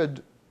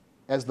understood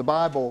as the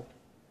Bible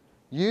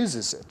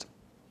uses it.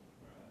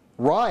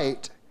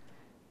 Right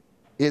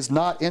is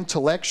not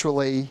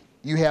intellectually,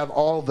 you have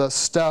all the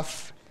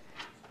stuff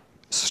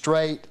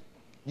straight,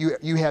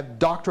 you have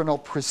doctrinal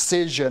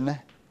precision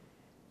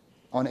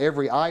on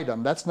every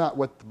item. That's not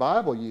what the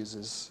Bible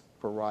uses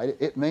for right.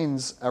 It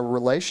means a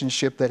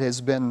relationship that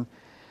has been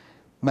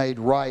made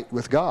right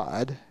with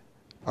God,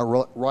 a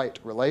right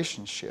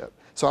relationship.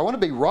 So I want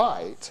to be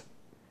right,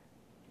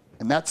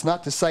 and that's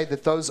not to say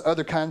that those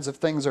other kinds of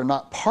things are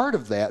not part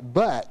of that,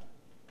 but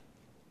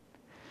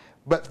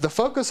the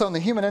focus on the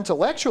human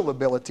intellectual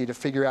ability to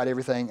figure out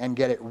everything and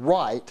get it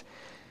right,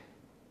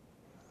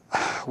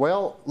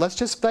 well, let's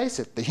just face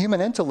it, the human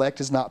intellect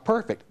is not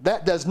perfect.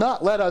 That does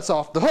not let us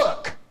off the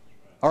hook,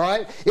 all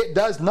right? It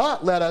does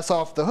not let us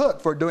off the hook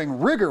for doing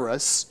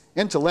rigorous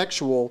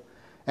intellectual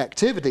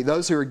activity.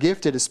 Those who are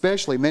gifted,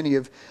 especially many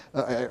of,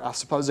 I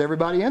suppose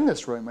everybody in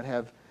this room would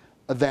have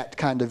that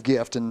kind of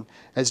gift. And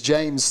as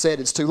James said,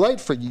 it's too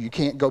late for you. You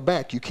can't go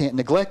back. You can't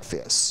neglect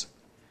this.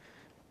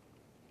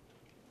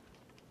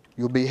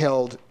 You'll be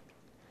held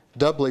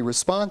doubly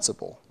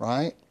responsible,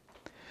 right?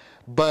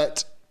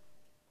 But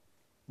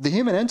the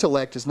human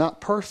intellect is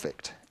not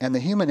perfect, and the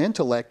human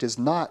intellect is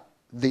not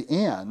the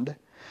end.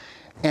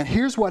 And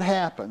here's what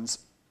happens.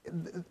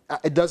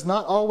 It does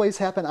not always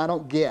happen, I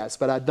don't guess,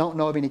 but I don't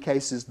know of any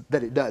cases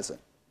that it doesn't.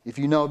 If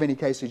you know of any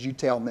cases, you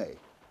tell me.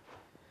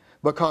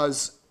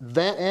 Because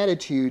that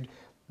attitude,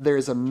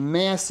 there's a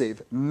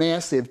massive,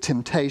 massive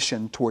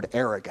temptation toward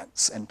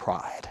arrogance and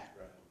pride.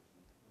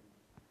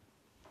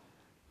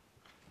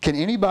 Can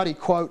anybody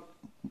quote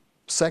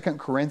 1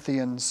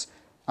 Corinthians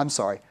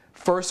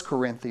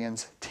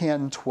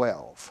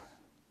 10:12?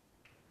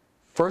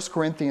 1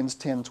 Corinthians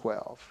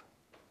 10:12.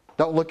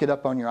 Don't look it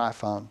up on your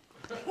iPhone.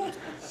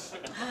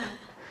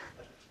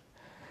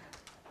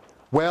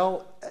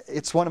 Well,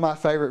 it's one of my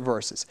favorite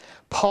verses.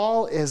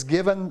 Paul has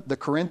given the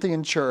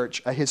Corinthian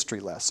church a history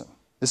lesson.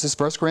 This is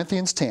 1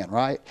 Corinthians 10,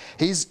 right?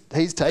 He's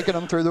taken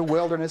them through the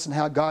wilderness and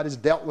how God has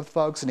dealt with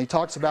folks, and he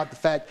talks about the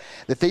fact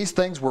that these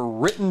things were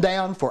written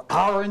down for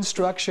our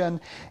instruction,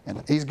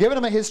 and he's given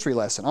them a history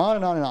lesson, on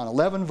and on and on,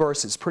 11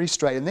 verses, pretty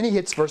straight, and then he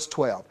hits verse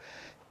 12.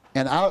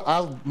 And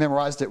I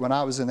memorized it when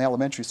I was in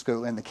elementary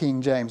school in the King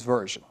James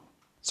Version.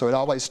 So it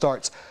always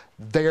starts,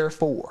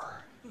 therefore.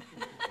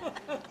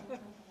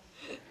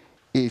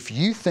 If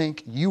you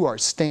think you are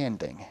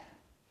standing,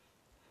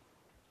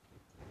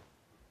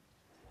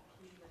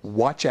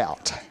 watch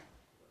out.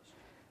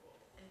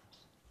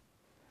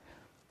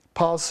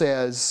 Paul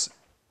says,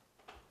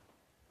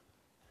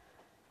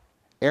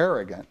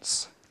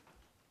 arrogance,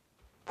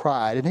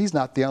 pride, and he's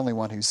not the only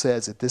one who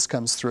says it, this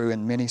comes through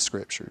in many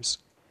scriptures,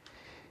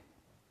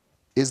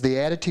 is the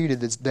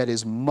attitude that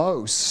is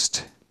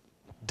most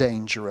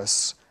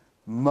dangerous,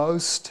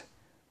 most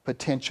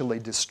potentially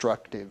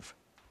destructive,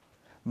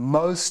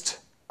 most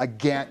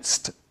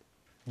against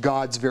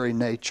God's very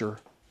nature.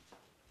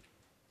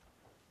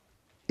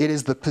 It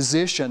is the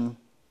position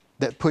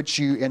that puts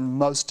you in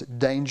most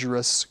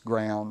dangerous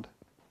ground.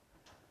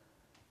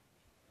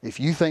 If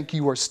you think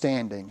you are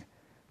standing,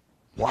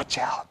 watch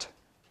out.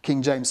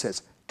 King James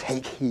says,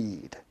 take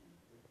heed.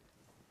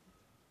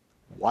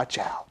 Watch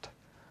out,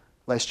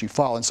 lest you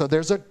fall. And so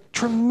there's a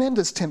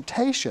tremendous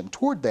temptation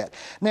toward that.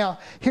 Now,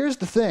 here's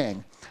the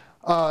thing.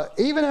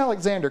 Even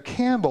Alexander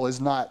Campbell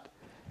is not,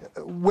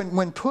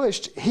 when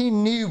pushed, he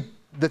knew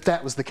that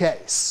that was the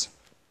case.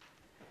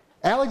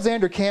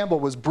 Alexander Campbell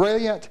was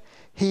brilliant.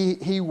 He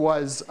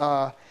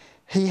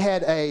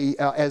had a,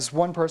 as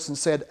one person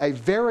said, a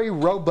very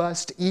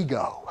robust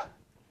ego.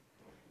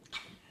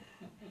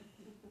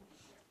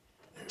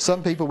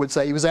 Some people would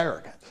say he was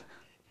arrogant.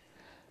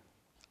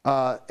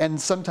 And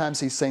sometimes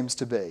he seems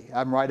to be.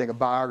 I'm writing a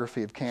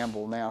biography of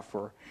Campbell now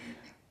for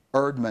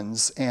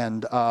Erdman's,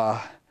 and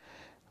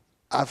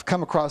I've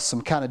come across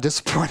some kind of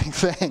disappointing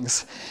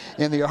things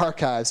in the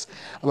archives,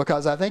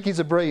 because I think he's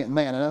a brilliant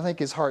man, and I think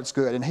his heart's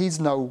good, and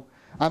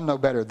I'm no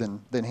better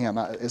than him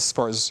as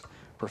far as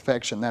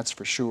perfection, that's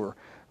for sure.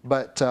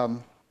 But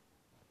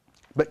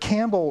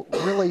Campbell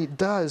really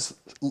does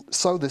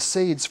sow the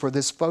seeds for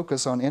this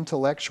focus on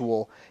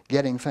intellectual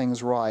getting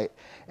things right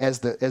as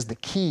the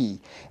key.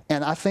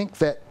 And I think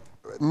that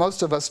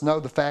most of us know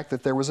the fact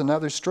that there was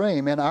another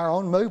stream in our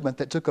own movement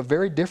that took a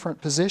very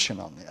different position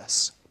on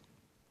this.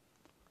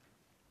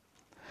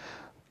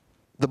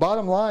 The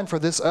bottom line for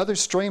this other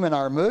stream in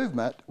our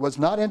movement was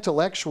not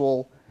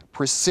intellectual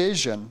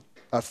precision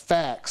of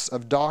facts,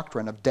 of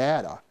doctrine, of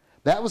data.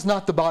 That was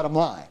not the bottom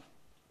line.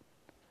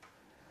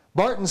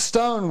 Barton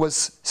Stone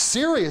was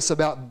serious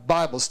about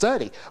Bible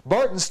study.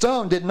 Barton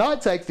Stone did not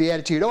take the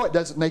attitude, oh, it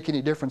doesn't make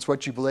any difference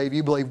what you believe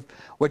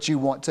what you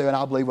want to, and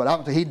I'll believe what I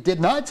want to. He did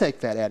not take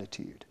that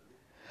attitude.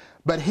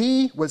 But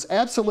he was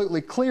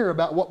absolutely clear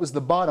about what was the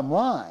bottom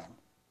line,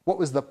 what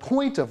was the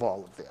point of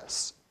all of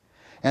this.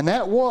 And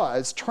that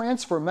was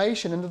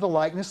transformation into the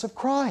likeness of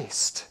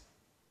Christ.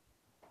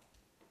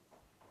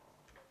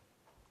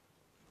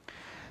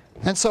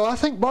 And so I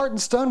think Barton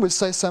Stone would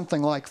say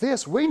something like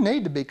this: we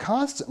need to be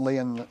constantly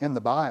in the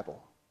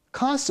Bible,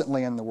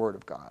 constantly in the Word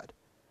of God.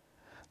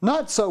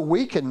 Not so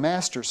we can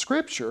master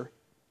Scripture,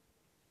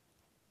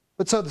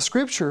 but so the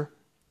Scripture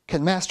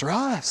can master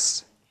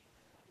us.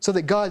 So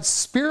that God's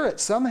Spirit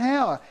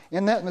somehow,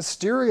 in that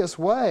mysterious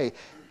way,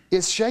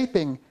 is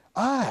shaping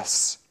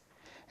us.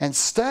 And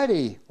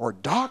study or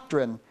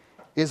doctrine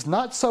is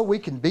not so we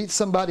can beat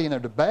somebody in a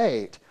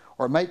debate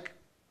or make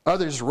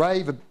others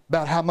rave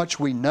about how much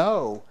we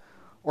know,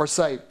 or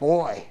say,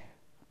 boy,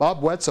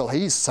 Bob Wetzel,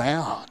 he's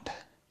sound.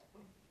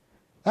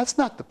 That's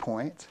not the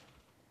point.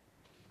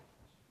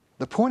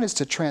 The point is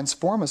to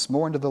transform us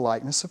more into the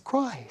likeness of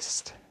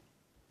Christ.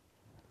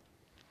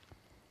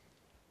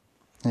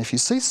 And if you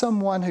see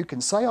someone who can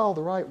say all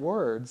the right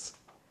words,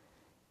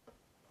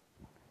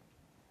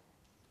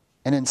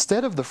 and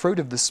instead of the fruit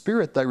of the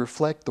Spirit, they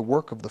reflect the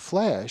work of the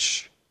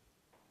flesh,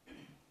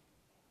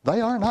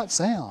 they are not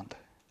sound.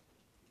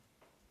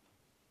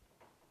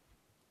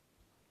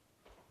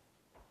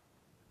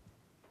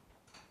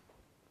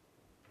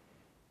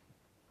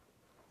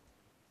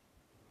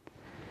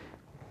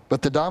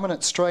 But the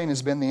dominant strain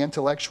has been the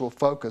intellectual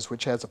focus,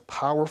 which has a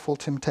powerful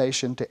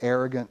temptation to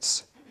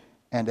arrogance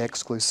and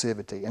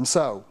exclusivity. And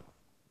so,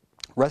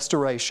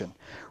 restoration.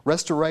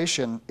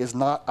 Restoration is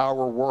not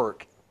our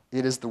work.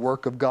 It is the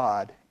work of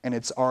God, and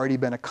it's already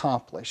been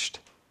accomplished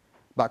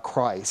by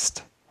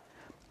Christ.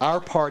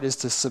 Our part is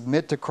to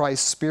submit to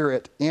Christ's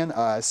Spirit in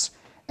us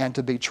and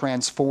to be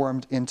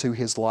transformed into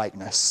His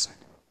likeness.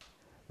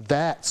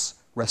 That's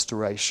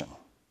restoration.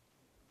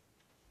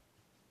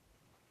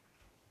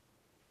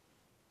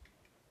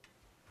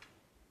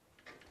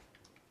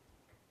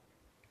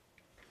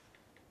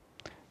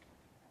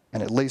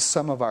 And at least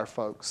some of our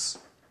folks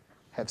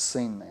have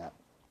seen that.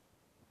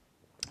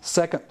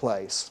 Second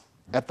place,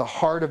 at the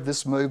heart of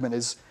this movement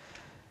is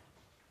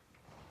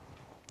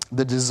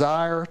the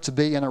desire to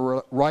be in a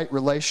right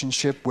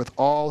relationship with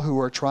all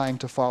who are trying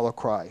to follow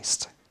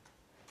Christ.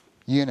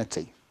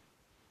 Unity.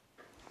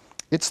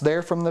 It's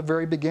there from the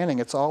very beginning.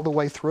 It's all the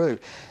way through.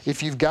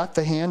 If you've got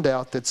the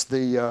handout that's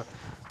the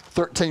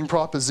 13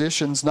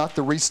 propositions, not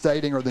the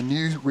restating or the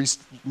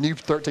new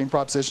 13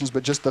 propositions,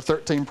 but just the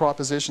 13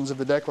 propositions of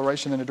the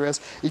Declaration and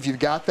Address. If you've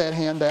got that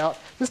handout,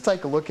 just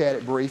take a look at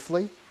it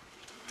briefly.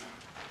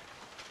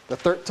 The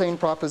 13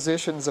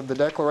 propositions of the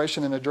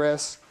Declaration and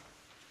Address,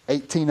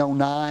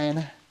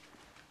 1809.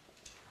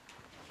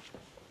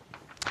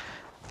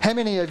 How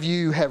many of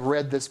you have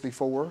read this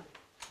before?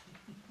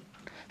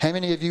 How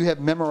many of you have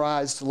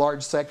memorized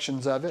large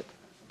sections of it?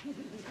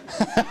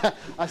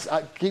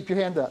 Keep your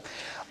hand up.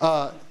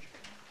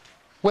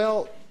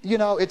 Well, you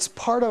know, it's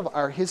part of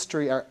our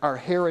history, our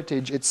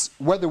heritage. It's,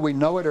 whether we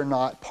know it or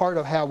not, part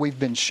of how we've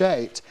been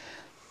shaped.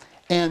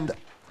 And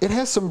it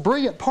has some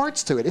brilliant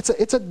parts to it. It's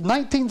a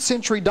 19th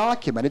century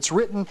document. It's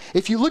written,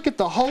 if you look at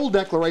the whole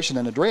Declaration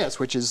and Address,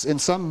 which is in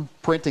some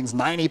printings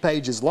 90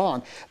 pages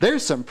long,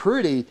 there's some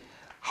pretty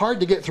hard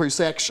to get through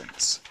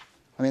sections.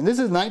 I mean, this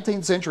is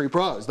 19th century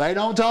prose. They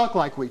don't talk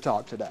like we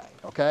talk today,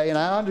 okay? And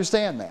I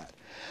understand that.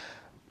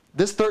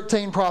 This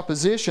 13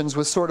 propositions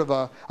was sort of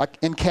a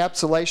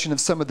encapsulation of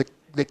some of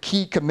the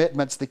key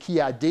commitments, the key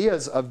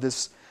ideas of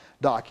this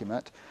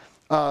document.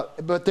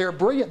 But there are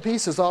brilliant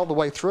pieces all the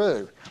way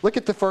through. Look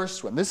at the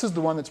first one. This is the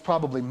one that's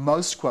probably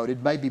most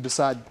quoted, maybe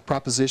beside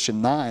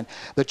Proposition 9.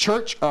 The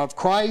Church of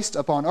Christ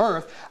upon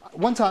earth.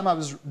 One time I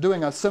was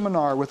doing a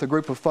seminar with a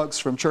group of folks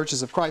from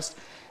Churches of Christ,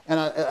 and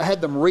I had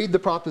them read the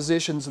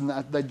propositions, and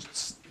they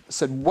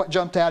said, what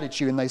jumped out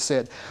at you? And they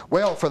said,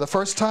 well, for the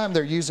first time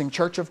they're using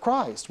Church of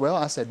Christ. Well,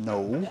 I said,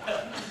 no.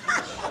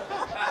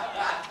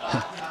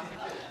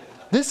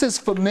 This is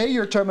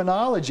familiar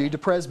terminology to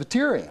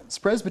Presbyterians.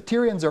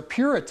 Presbyterians are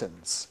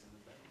Puritans.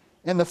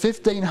 In the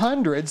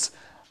 1500s,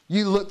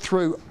 you look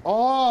through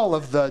all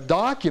of the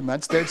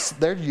documents,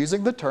 they're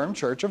using the term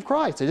Church of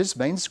Christ. It just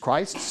means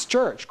Christ's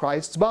church,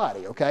 Christ's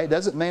body, okay? It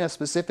doesn't mean a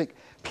specific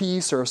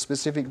piece or a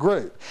specific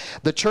group.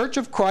 The Church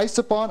of Christ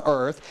upon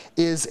earth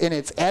is in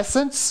its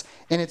essence,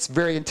 in its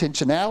very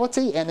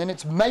intentionality, and in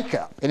its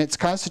makeup, in its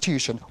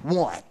constitution,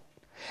 one.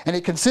 And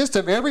it consists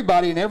of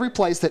everybody in every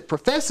place that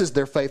professes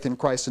their faith in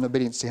Christ and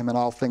obedience to Him in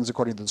all things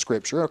according to the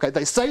Scripture. Okay,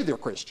 they say they're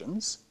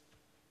Christians.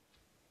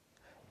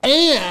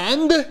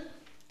 And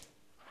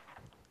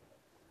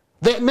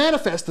that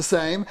manifest the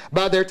same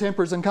by their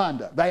tempers and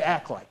conduct. They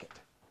act like it.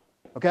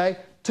 Okay?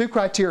 2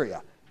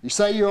 criteria. You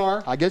say you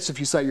are. I guess if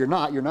you say you're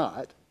not, you're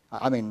not.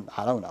 I mean,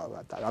 I don't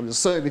know. I would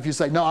assume if you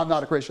say, no, I'm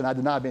not a Christian, I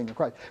deny being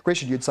a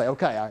Christian, you'd say,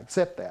 okay, I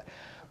accept that.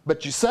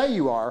 But you say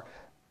you are,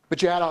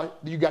 but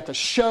you got to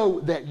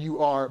show that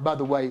you are by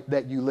the way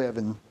that you live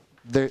in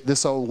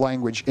this old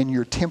language, in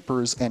your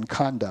tempers and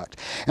conduct.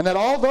 And that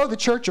although the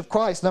Church of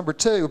Christ, number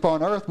 2,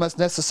 upon earth must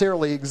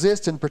necessarily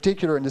exist in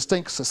particular and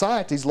distinct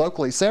societies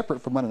locally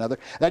separate from one another,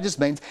 that just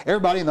means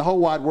everybody in the whole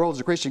wide world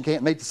as a Christian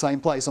can't meet the same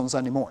place on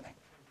Sunday morning.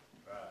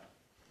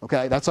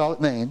 Okay, that's all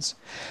it means.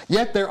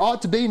 Yet there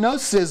ought to be no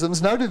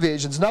schisms, no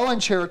divisions, no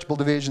uncharitable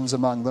divisions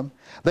among them.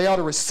 They ought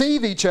to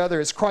receive each other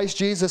as Christ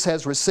Jesus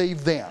has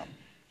received them.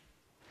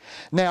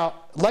 Now,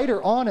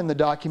 later on in the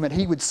document,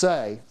 he would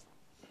say,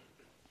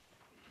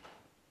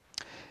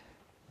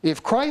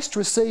 if Christ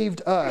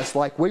received us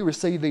like we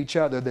receive each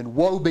other, then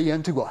woe be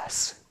unto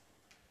us.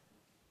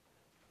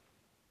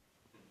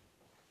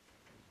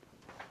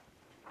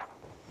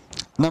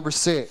 Number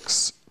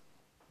 6.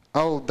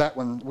 Oh, that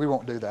one, we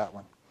won't do that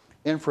one.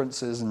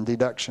 Inferences and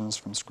deductions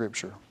from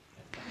Scripture.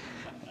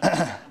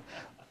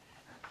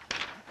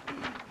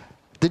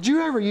 Did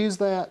you ever use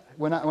that?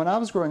 When I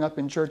was growing up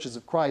in churches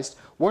of Christ,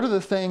 what are the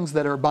things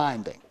that are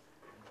binding?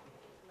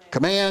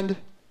 Command,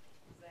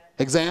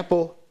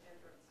 example.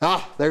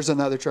 Ah, there's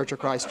another Church of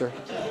Christer.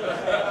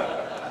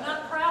 I'm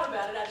not proud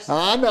about it.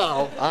 I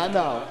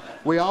know.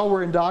 We all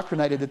were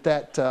indoctrinated at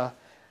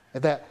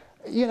that,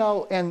 you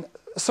know, and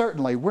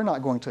certainly we're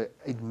not going to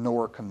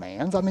ignore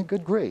commands. I mean,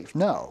 good grief,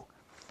 no.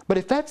 But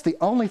if that's the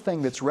only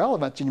thing that's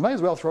relevant, then you may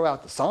as well throw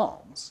out the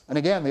Psalms, and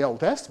again, the Old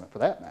Testament for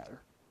that matter.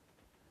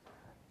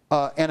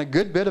 And a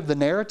good bit of the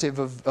narrative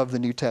of the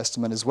New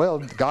Testament as well,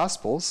 the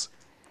Gospels,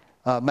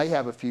 may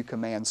have a few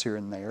commands here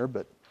and there,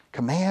 but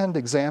command,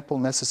 example,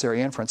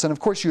 necessary inference. And of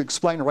course you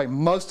explain away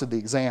most of the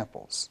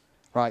examples,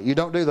 right? You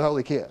don't do the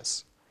holy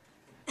kiss.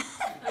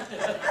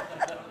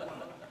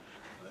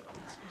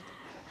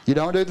 You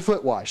don't do the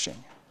foot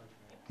washing.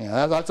 You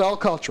know, that's all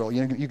cultural.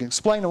 You can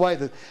explain away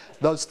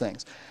those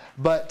things.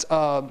 But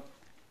from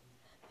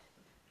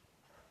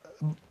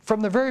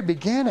the very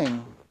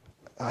beginning,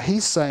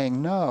 he's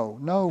saying no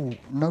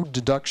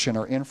deduction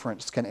or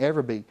inference can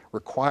ever be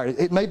required.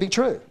 It may be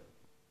true.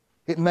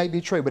 It may be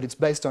true, but it's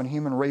based on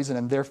human reason,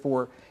 and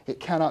therefore it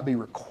cannot be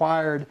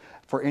required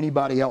for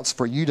anybody else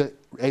for you to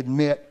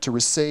admit to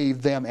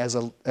receive them as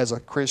a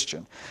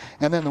Christian.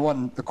 And then the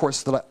one, of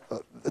course,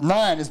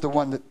 9 is the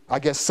one that I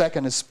guess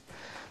second is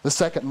the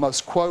second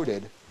most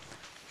quoted.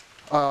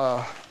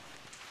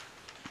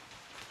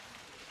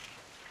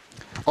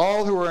 All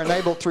who are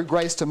enabled through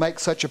grace to make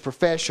such a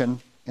profession.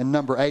 In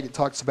number 8, it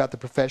talks about the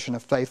profession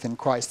of faith in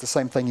Christ, the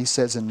same thing he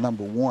says in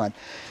number 1.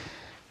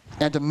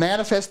 And to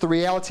manifest the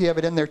reality of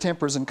it in their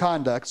tempers and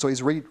conduct, so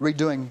he's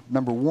redoing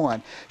number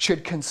 1,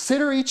 should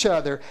consider each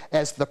other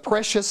as the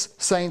precious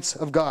saints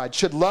of God,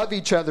 should love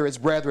each other as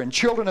brethren,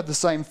 children of the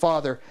same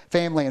Father,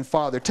 family and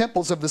Father,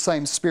 temples of the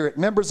same Spirit,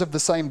 members of the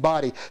same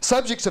body,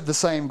 subjects of the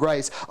same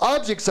grace,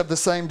 objects of the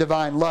same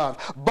divine love,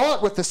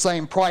 bought with the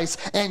same price,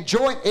 and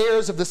joint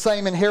heirs of the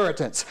same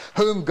inheritance,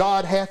 whom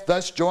God hath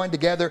thus joined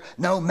together,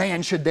 no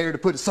man should dare to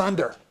put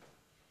asunder.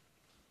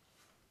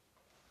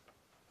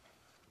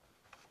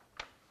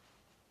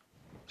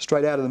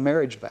 Straight out of the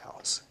marriage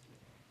vows.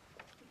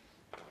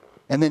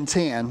 And then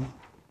 10,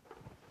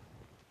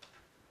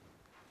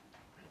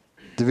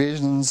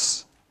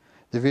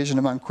 division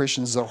among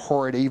Christians is a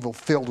horrid evil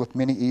filled with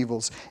many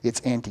evils. It's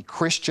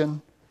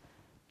anti-Christian,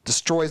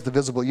 destroys the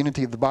visible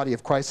unity of the body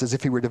of Christ as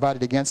if he were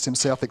divided against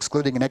himself,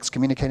 excluding and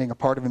excommunicating a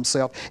part of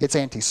himself. It's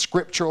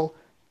anti-scriptural,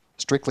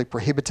 strictly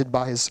prohibited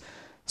by his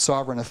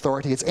sovereign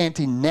authority. It's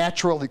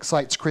anti-natural,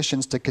 excites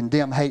Christians to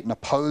condemn, hate, and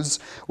oppose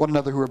one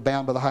another who are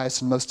bound by the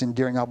highest and most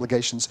endearing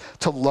obligations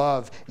to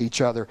love each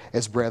other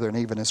as brethren,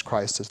 even as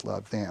Christ has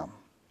loved them.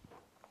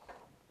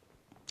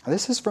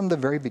 This is from the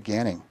very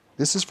beginning.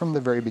 This is from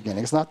the very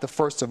beginning. It's not the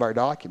first of our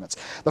documents.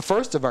 The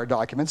first of our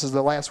documents is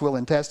the last will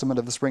and testament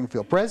of the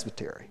Springfield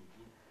Presbytery.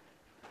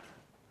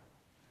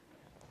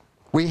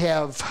 We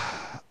have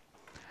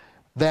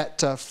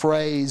that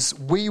phrase,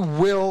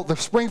 the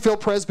Springfield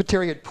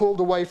Presbytery had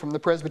pulled away from the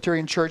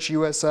Presbyterian Church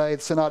USA,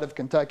 the Synod of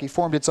Kentucky,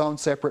 formed its own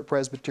separate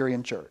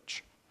Presbyterian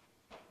church.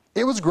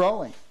 It was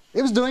growing.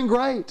 It was doing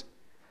great.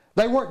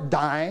 They weren't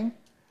dying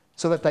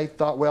so that they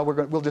thought, well,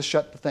 we'll just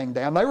shut the thing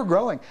down. They were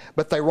growing.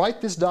 But they write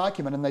this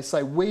document and they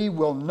say, we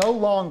will no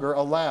longer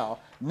allow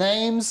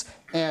names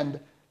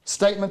and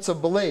statements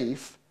of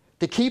belief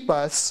to keep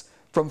us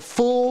from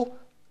full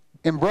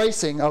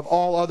embracing of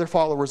all other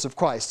followers of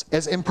Christ,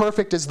 as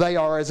imperfect as they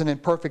are, as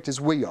imperfect as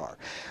we are.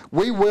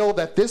 We will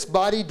that this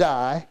body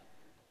die,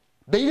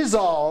 be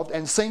dissolved,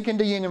 and sink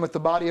into union with the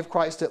body of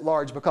Christ at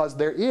large, because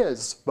there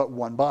is but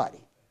one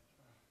body.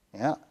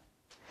 Yeah.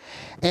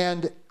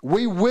 And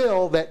we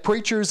will that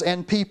preachers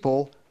and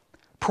people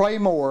pray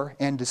more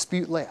and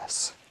dispute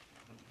less.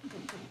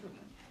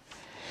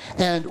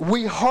 And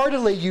we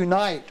heartily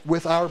unite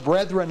with our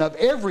brethren of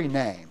every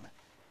name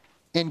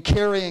in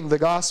carrying the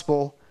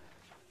gospel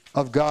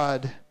of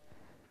God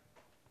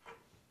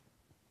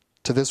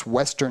to this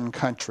Western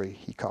country,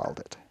 he called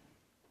it.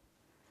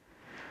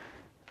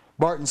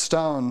 Barton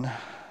Stone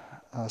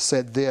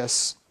said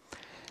this.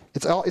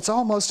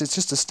 It's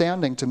just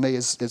astounding to me,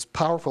 as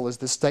powerful as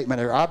this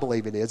statement, or I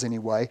believe it is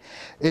anyway.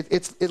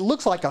 It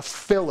looks like a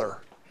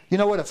filler. You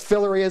know what a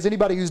filler is?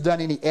 Anybody who's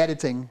done any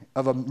editing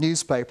of a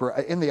newspaper,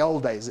 in the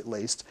old days at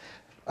least,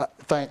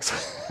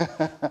 thanks.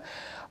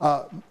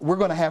 We're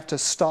going to have to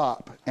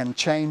stop and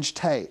change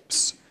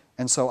tapes.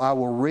 And so I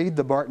will read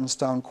the Barton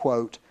Stone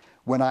quote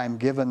when I am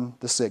given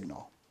the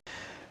signal.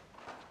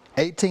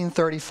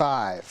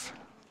 1835,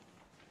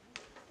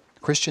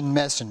 Christian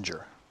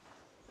Messenger.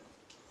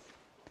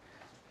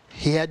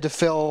 He had to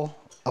fill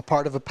a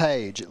part of a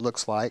page, it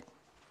looks like.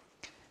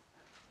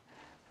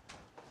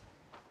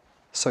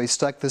 So he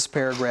stuck this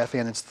paragraph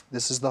in.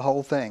 This is the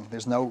whole thing.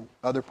 There's no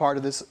other part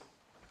of this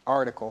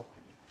article.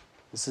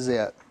 This is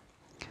it.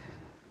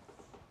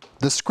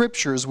 The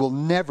Scriptures will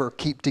never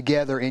keep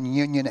together in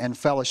union and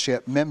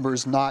fellowship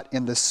members not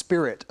in the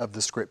spirit of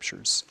the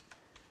Scriptures,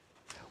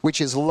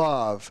 which is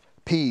love,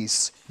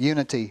 peace,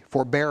 unity,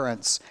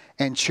 forbearance,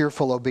 and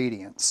cheerful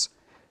obedience.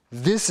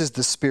 This is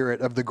the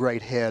spirit of the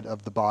great head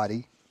of the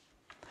body.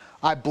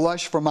 I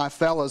blush for my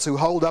fellows who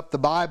hold up the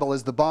Bible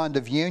as the bond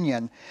of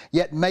union,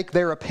 yet make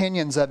their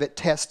opinions of it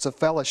tests of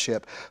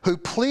fellowship, who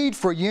plead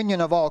for union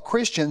of all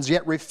Christians,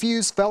 yet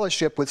refuse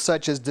fellowship with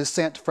such as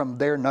dissent from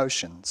their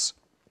notions.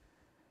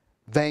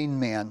 Vain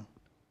men.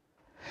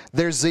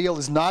 Their zeal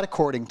is not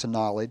according to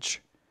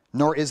knowledge,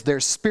 nor is their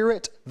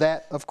spirit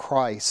that of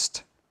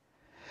Christ.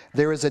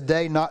 There is a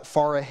day not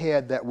far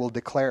ahead that will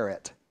declare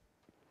it.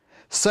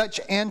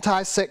 Such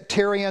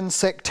anti-sectarian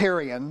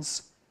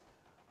sectarians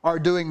are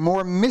doing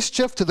more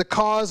mischief to the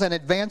cause and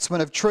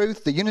advancement of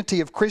truth, the unity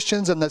of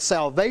Christians, and the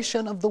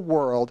salvation of the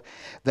world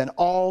than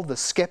all the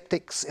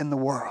skeptics in the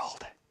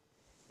world.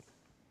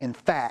 In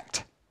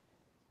fact,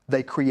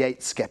 they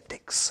create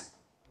skeptics.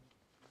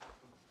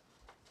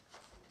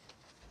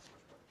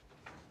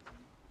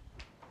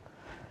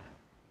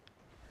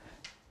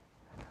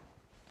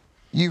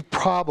 You've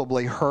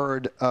probably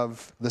heard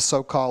of the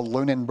so-called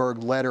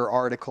Lunenburg letter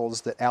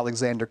articles that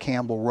Alexander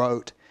Campbell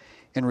wrote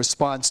in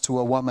response to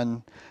a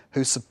woman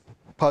who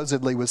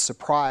supposedly was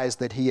surprised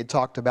that he had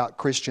talked about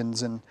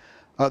Christians and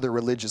other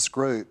religious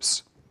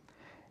groups.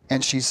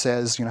 And she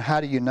says, you know,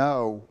 how do you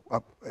know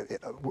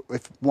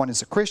if one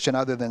is a Christian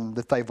other than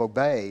that they've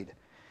obeyed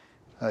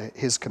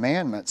his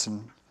commandments,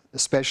 and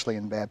especially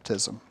in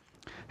baptism?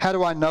 How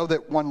do I know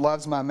that one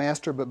loves my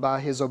master but by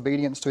his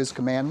obedience to his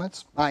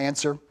commandments? I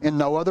answer, in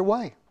no other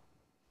way.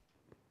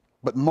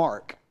 But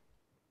mark,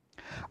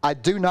 I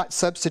do not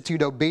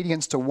substitute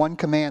obedience to one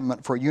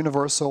commandment for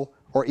universal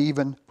or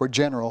even for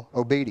general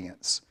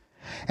obedience.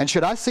 And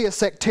should I see a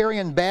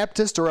sectarian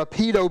Baptist or a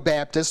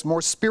pedo-Baptist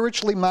more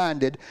spiritually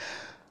minded,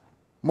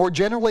 more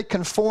generally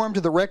conformed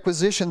to the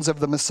requisitions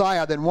of the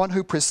Messiah than one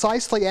who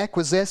precisely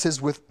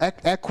acquiesces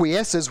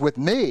with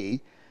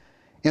me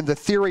in the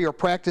theory or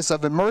practice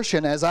of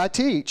immersion as I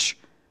teach,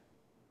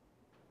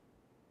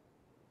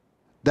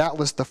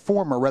 doubtless the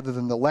former rather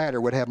than the latter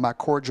would have my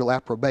cordial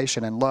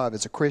approbation and love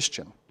as a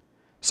Christian.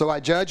 So I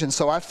judge and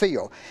so I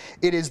feel.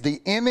 It is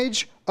the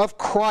image of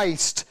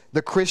Christ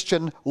the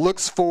Christian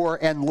looks for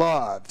and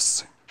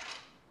loves.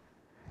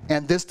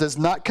 And this does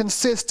not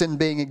consist in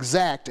being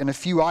exact in a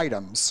few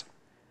items,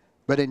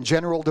 but in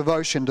general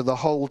devotion to the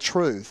whole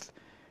truth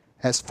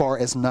as far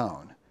as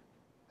known.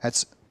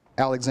 That's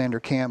Alexander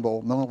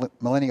Campbell,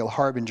 Millennial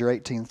Harbinger,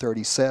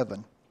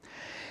 1837.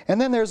 And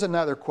then there's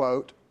another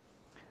quote.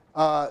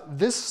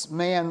 This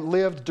man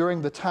lived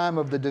during the time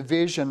of the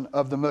division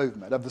of the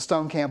movement, of the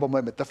Stone-Campbell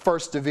Movement, the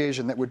first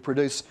division that would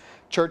produce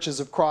churches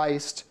of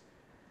Christ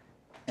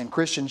and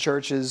Christian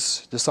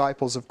churches,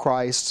 disciples of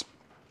Christ.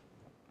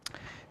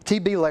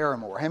 T.B.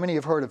 Larimore. How many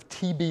have heard of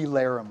T.B.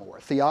 Larimore?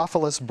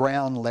 Theophilus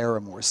Brown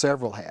Larimore.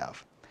 Several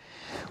have.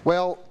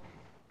 Well,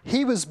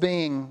 he was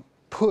being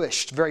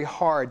pushed very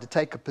hard to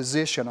take a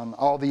position on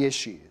all the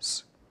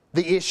issues.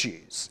 The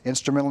issues,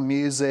 instrumental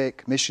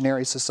music,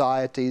 missionary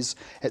societies,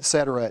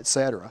 etc.,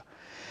 etc.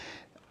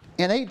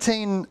 In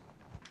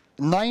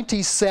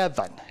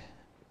 1897,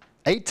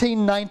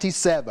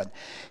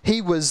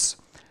 he was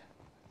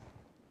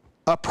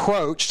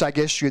approached, I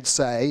guess you'd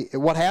say.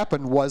 What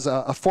happened was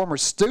a former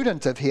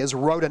student of his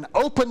wrote an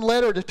open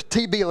letter to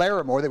T.B.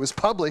 Larimore that was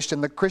published in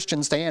the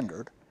Christian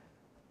Standard.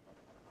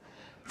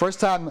 First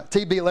time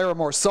T.B.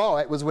 Larimore saw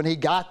it was when he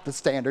got the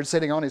Standard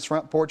sitting on his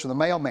front porch when the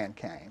mailman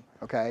came,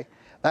 okay?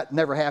 That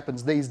never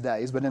happens these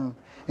days, but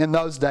in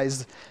those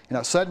days,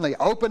 suddenly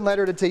open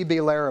letter to T.B.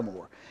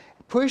 Larimore.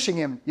 Pushing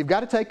him, you've got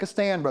to take a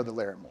stand, Brother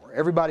Larimore.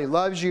 Everybody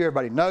loves you,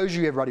 everybody knows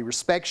you, everybody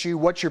respects you.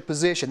 What's your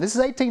position? This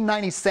is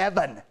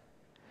 1897.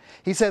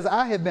 He says,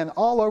 I have been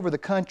all over the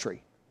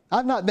country.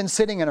 I've not been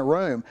sitting in a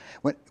room.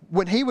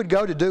 When he would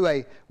go to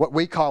do what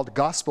we called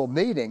gospel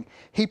meeting,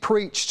 he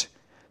preached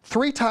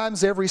 3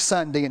 times every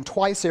Sunday and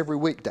twice every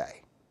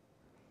weekday.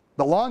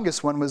 The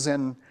longest one was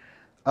in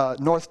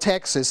North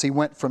Texas. He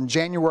went from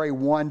January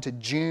 1 to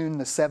June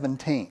the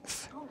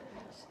 17th.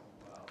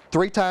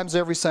 3 times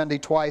every Sunday,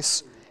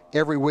 twice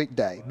every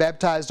weekday.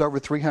 Baptized over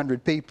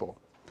 300 people.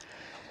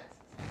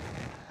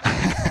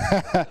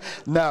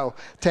 No,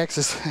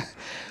 Texas.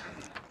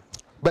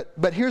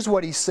 But here's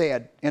what he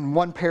said in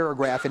one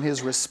paragraph in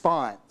his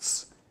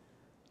response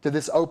to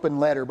this open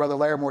letter. Brother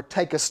Larimore,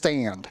 take a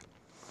stand.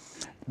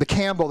 The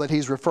Campbell that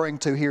he's referring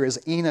to here is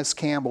Enos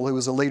Campbell, who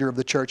was a leader of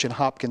the church in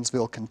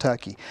Hopkinsville,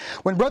 Kentucky.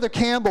 When Brother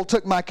Campbell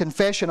took my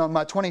confession on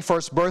my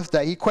 21st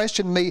birthday, he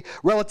questioned me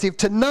relative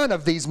to none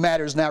of these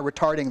matters now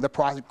retarding the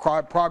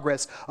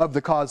progress of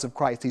the cause of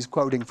Christ. He's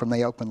quoting from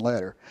the open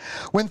letter.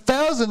 When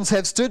thousands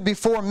have stood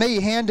before me,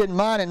 hand in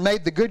mine, and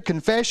made the good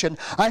confession,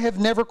 I have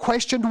never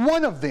questioned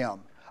one of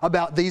them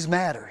about these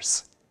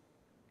matters.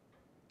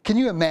 Can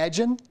you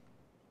imagine?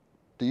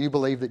 Do you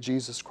believe that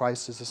Jesus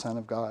Christ is the Son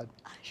of God?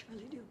 I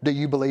surely do. Do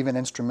you believe in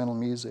instrumental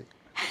music?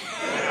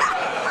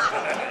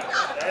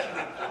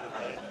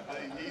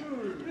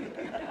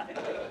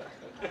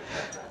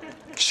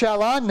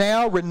 Shall I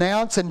now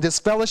renounce and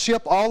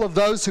disfellowship all of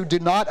those who do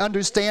not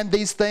understand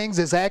these things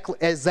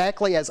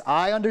exactly as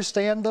I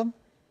understand them?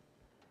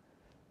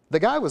 The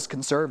guy was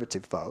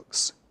conservative,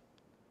 folks.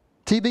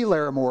 T.B.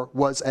 Larimore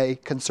was a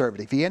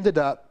conservative. He ended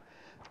up,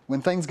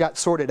 when things got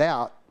sorted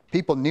out,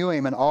 people knew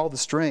him in all the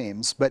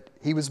streams, but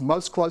he was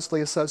most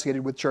closely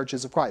associated with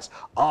Churches of Christ.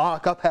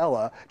 A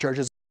cappella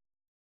churches.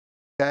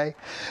 Okay?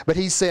 But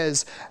he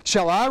says,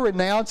 shall I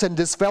renounce and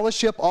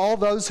disfellowship all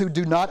those who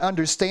do not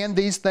understand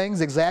these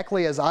things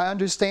exactly as I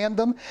understand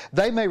them?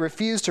 They may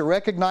refuse to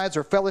recognize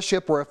or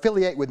fellowship or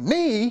affiliate with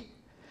me,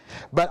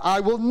 but I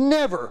will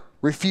never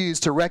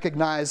refuse to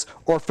recognize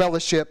or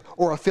fellowship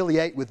or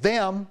affiliate with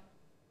them.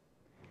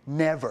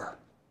 Never.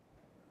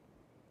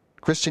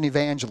 Christian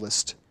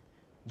Evangelist,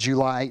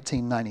 July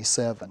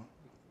 1897.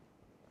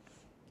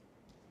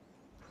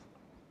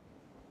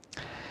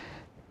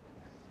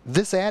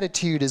 This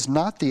attitude is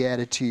not the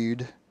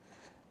attitude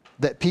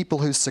that people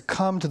who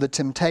succumb to the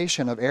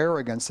temptation of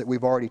arrogance that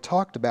we've already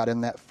talked about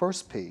in that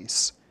first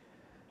piece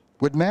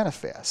would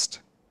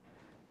manifest.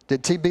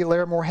 Did T.B.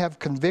 Larimore have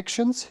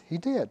convictions? He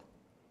did.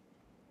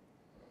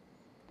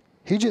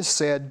 He just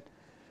said,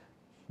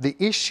 the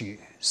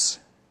issues.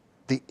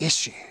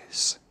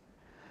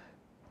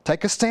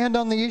 Take a stand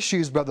on the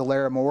issues, Brother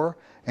Larimore.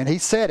 And he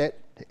said it.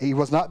 He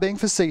was not being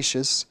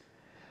facetious.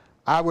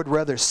 I would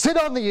rather sit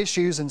on the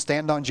issues and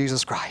stand on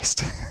Jesus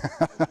Christ.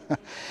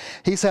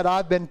 He said,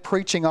 I've been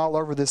preaching all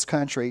over this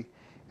country,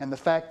 and the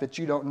fact that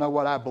you don't know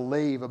what I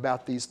believe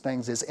about these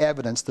things is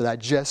evidence that I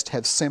just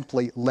have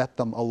simply let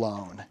them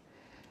alone.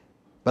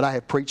 But I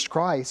have preached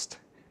Christ,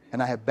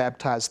 and I have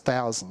baptized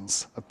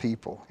thousands of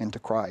people into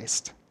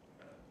Christ.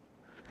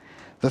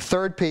 The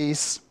third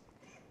piece,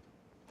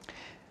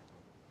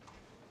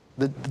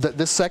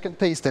 this second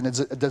piece then,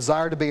 is a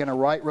desire to be in a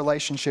right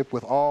relationship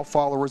with all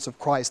followers of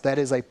Christ. That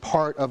is a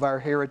part of our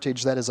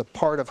heritage. That is a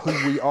part of who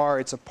we are.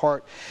 It's a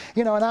part,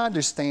 and I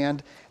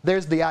understand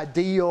there's the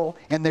ideal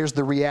and there's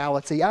the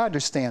reality. I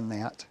understand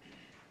that.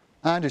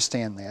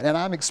 And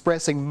I'm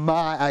expressing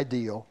my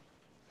ideal.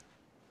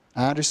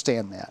 I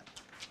understand that.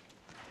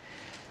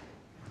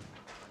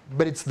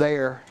 But it's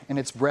there, and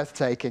it's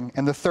breathtaking.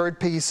 And the third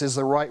piece is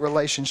the right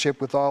relationship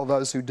with all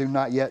those who do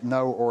not yet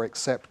know or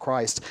accept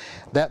Christ.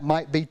 That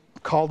might be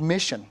called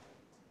mission.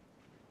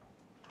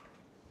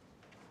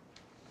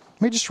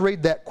 Let me just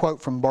read that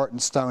quote from Barton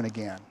Stone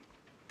again,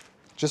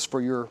 just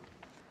for your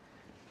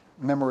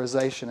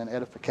memorization and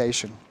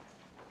edification.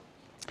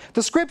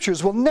 The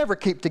Scriptures will never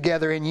keep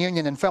together in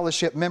union and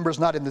fellowship members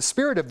not in the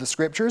spirit of the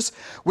Scriptures,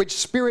 which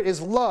spirit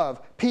is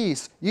love,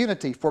 peace,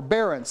 unity,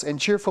 forbearance, and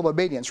cheerful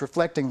obedience,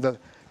 reflecting the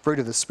fruit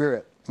of the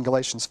Spirit in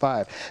Galatians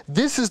 5.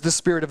 This is the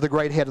spirit of the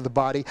great head of the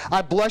body.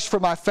 I blush for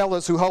my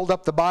fellows who hold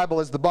up the Bible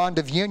as the bond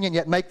of union,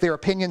 yet make their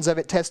opinions of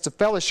it tests of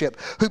fellowship,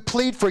 who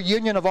plead for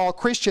union of all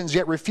Christians,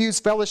 yet refuse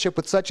fellowship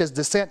with such as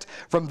dissent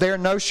from their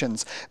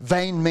notions.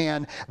 Vain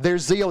men, their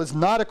zeal is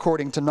not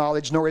according to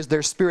knowledge, nor is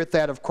their spirit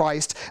that of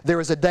Christ.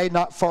 There is a day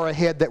not far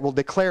ahead that will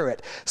declare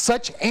it.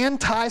 Such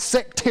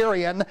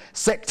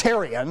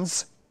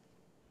anti-sectarians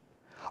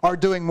are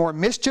doing more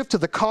mischief to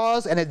the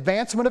cause and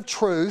advancement of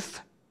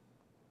truth.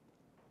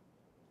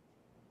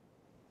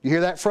 You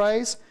hear that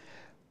phrase?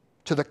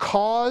 To the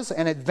cause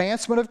and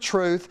advancement of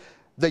truth,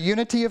 the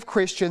unity of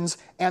Christians,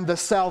 and the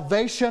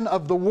salvation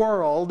of the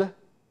world.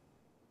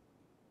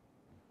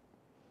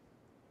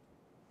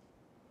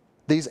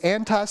 These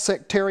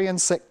anti-sectarian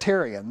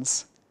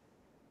sectarians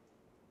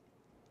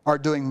are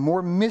doing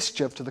more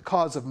mischief to the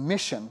cause of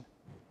mission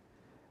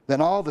than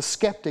all the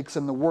skeptics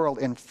in the world.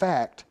 In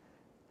fact,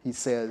 he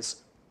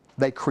says,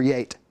 they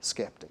create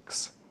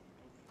skeptics.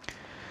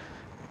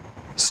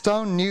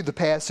 Stone knew the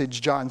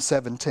passage, John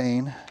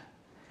 17.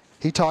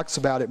 He talks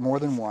about it more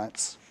than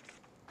once.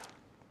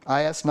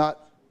 I ask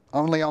not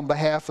only on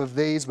behalf of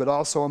these, but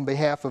also on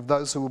behalf of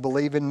those who will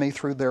believe in me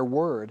through their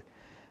word,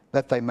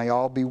 that they may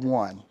all be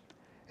one.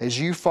 As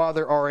you,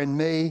 Father, are in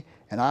me,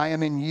 and I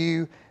am in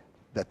you,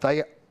 that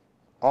they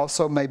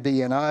also may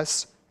be in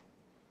us,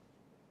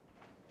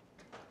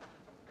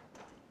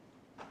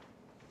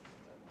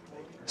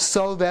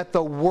 so that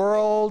the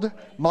world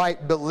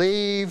might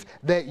believe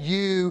that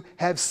you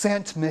have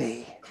sent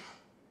me.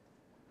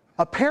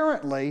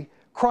 Apparently,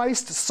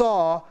 Christ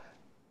saw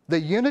the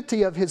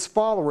unity of his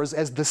followers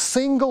as the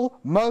single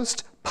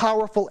most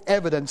powerful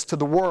evidence to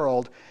the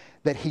world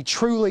that he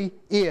truly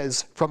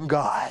is from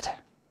God.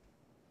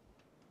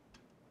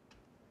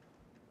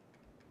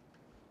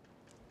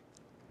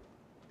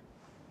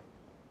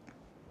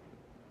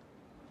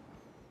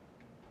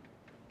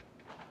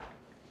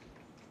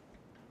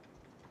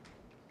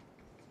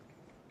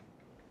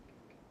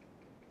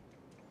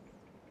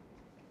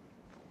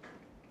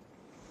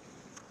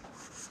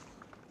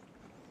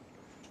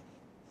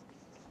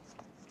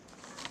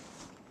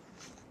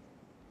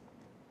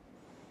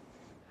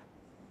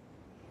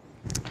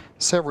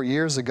 Several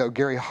years ago,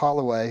 Gary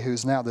Holloway,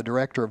 who's now the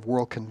director of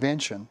World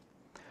Convention,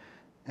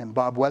 and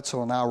Bob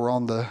Wetzel and I were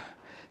on the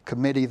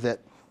committee that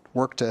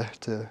worked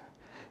to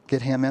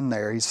get him in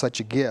there. He's such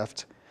a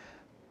gift.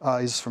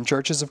 He's from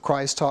Churches of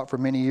Christ, taught for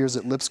many years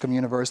at Lipscomb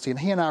University, and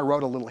he and I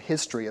wrote a little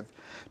history of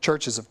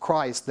Churches of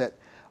Christ that,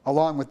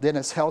 along with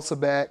Dennis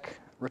Helsebeck,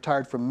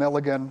 retired from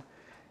Milligan,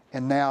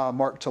 and now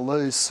Mark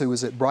Toulouse, who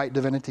was at Bright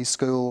Divinity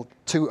School,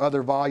 2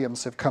 other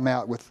volumes have come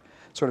out with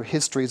sort of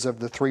histories of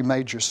the 3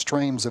 major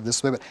streams of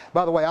this movement.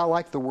 By the way, I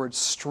like the word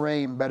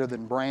stream better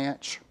than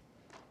branch.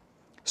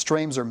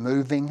 Streams are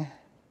moving,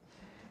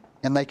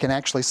 and they can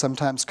actually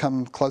sometimes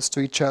come close to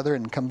each other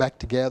and come back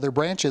together.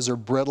 Branches are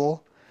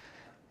brittle,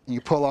 and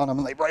you pull on them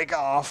and they break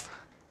off.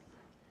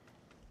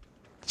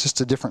 It's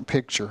just a different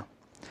picture.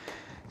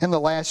 In the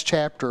last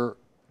chapter,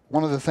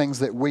 one of the things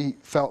that we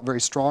felt very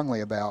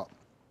strongly about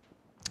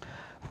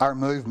our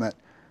movement,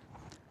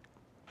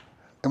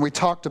 and we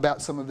talked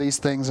about some of these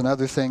things and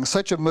other things.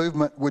 Such a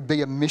movement would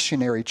be a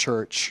missionary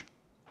church.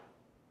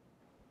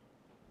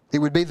 It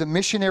would be the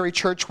missionary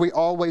church we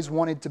always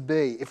wanted to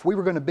be, if we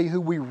were going to be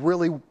who we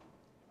really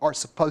are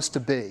supposed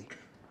to be.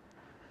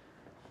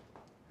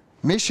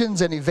 Missions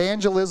and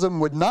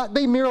evangelism would not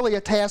be merely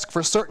a task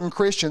for certain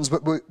Christians,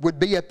 but would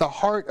be at the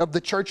heart of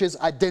the church's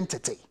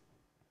identity.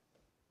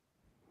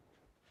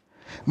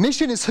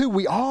 Mission is who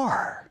we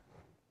are.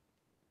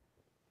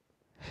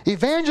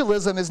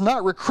 Evangelism is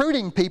not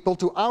recruiting people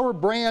to our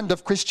brand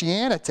of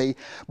Christianity,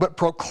 but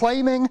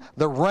proclaiming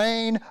the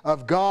reign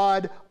of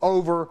God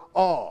over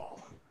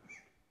all.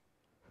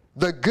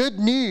 The good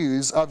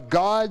news of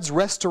God's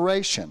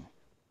restoration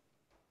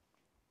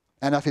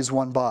and of his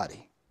one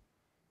body.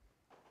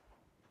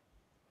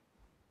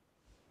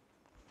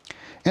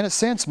 In a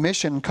sense,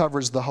 mission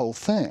covers the whole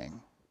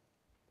thing.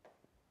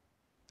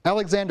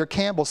 Alexander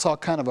Campbell saw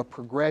kind of a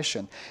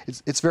progression.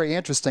 It's very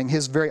interesting.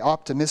 His very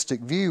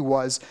optimistic view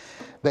was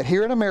that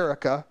here in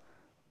America,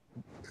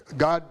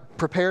 God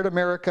prepared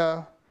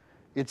America.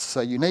 It's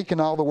unique in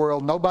all the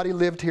world. Nobody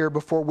lived here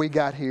before we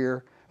got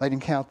here. They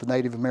didn't count the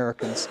Native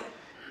Americans.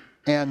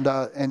 And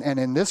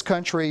in this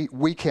country,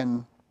 we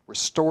can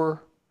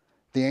restore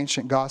the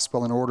ancient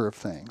gospel and order of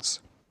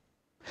things.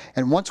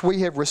 And once we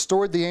have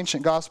restored the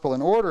ancient gospel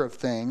and order of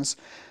things,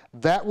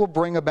 that will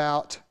bring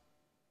about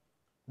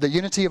the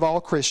unity of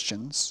all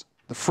Christians.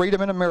 The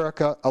freedom in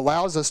America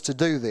allows us to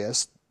do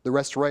this, the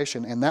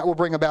restoration, and that will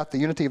bring about the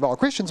unity of all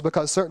Christians,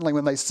 because certainly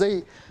when they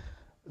see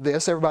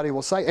this, everybody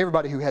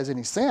who has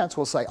any sense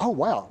will say, oh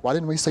wow, why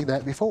didn't we see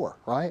that before,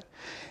 right?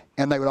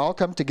 And they would all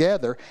come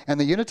together, and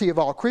the unity of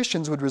all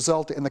Christians would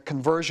result in the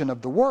conversion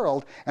of the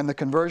world, and the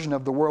conversion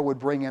of the world would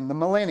bring in the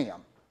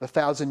millennium, the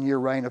 1,000-year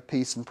reign of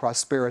peace and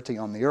prosperity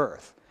on the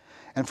earth.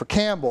 And for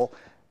Campbell,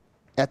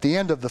 at the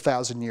end of the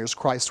 1,000 years,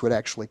 Christ would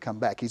actually come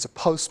back. He's a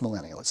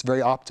post-millennial. It's a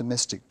very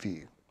optimistic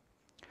view.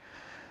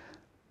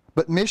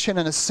 But mission,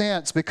 in a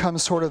sense,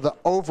 becomes sort of the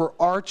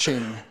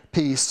overarching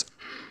piece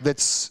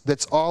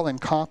that's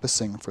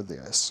all-encompassing for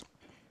this.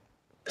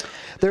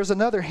 There's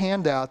another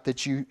handout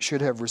that you should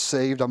have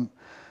received. I'm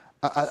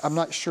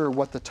not sure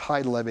what the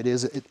title of it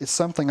is. It's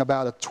something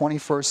about a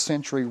 21st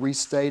century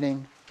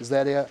restating. Is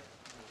that it?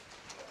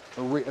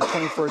 A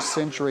 21st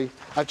century.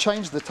 I've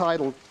changed the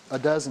title a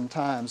dozen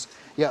times.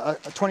 Yeah, a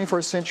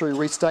 21st century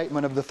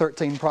restatement of the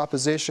 13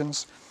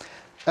 propositions.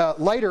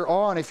 Later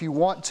on, if you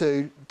want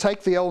to,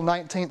 take the old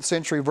 19th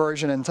century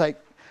version and take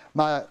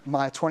my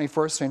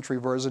 21st century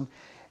version,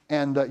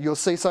 and you'll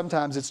see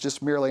sometimes it's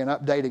just merely an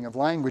updating of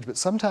language, but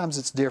sometimes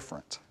it's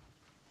different.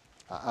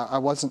 I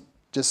wasn't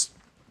just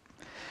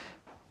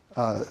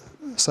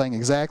saying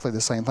exactly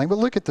the same thing, but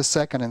look at the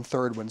second and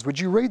third ones. Would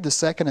you read the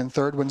second and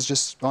third ones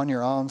just on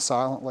your own,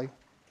 silently?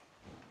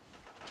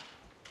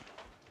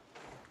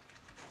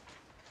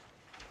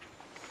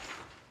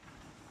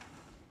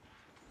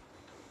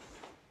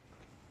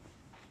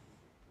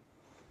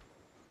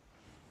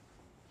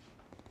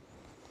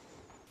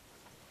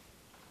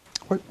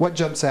 What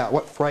jumps out?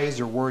 What phrase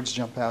or words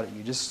jump out at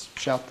you? Just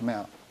shout them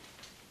out.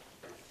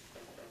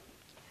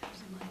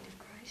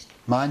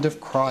 Mind of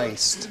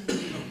Christ.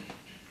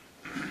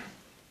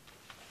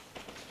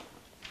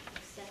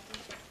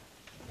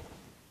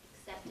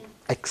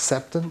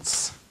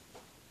 Acceptance.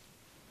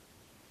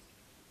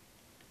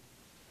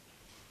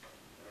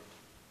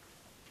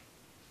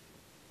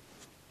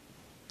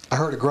 I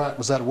heard a grunt.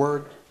 Was that a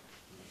word?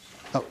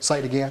 Oh, say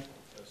it again.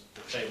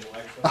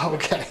 Oh,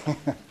 okay.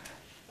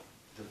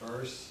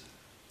 Diverse.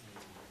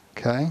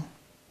 Okay.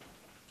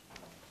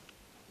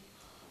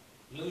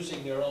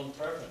 Losing their own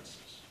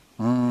preferences.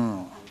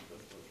 Mm.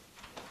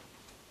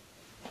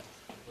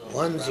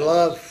 One's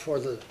love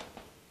for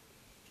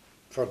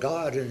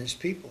God and His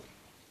people.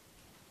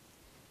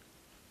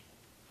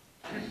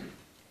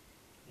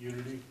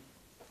 Unity.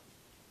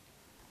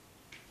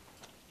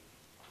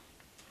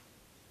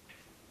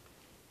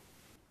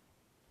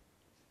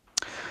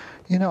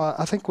 You know,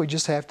 I think we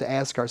just have to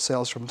ask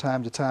ourselves from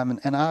time to time,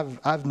 and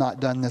I've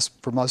not done this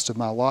for most of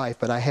my life,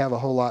 but I have a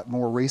whole lot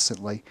more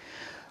recently.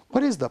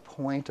 What is the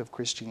point of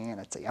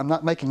Christianity? I'm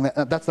not making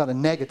that, that's not a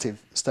negative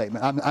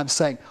statement. I'm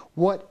saying,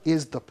 what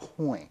is the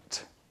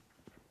point?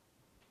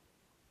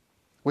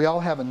 We all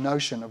have a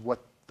notion of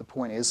what the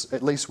point is.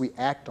 At least we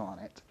act on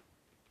it.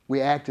 We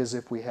act as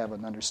if we have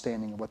an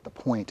understanding of what the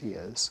point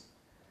is.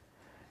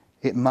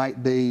 It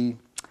might be,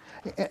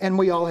 and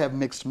we all have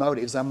mixed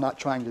motives. I'm not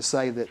trying to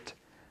say that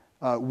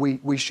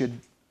we should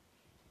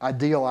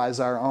idealize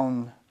our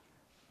own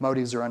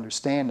motives or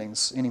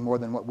understandings any more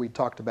than what we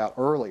talked about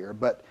earlier.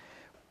 But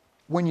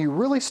when you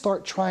really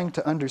start trying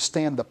to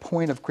understand the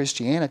point of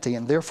Christianity,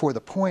 and therefore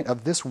the point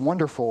of this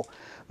wonderful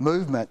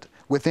movement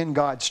within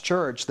God's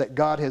church that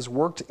God has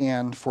worked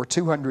in for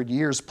 200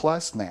 years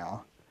plus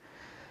now,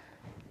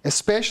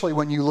 especially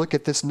when you look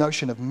at this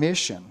notion of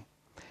mission,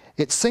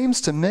 it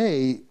seems to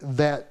me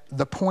that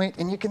the point,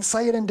 and you can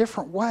say it in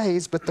different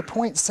ways, but the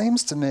point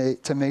seems to me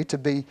to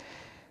be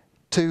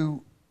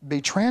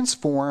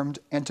transformed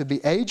and to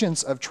be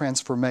agents of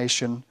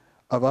transformation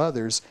of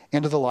others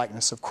into the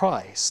likeness of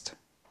Christ.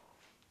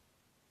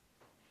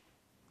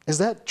 Is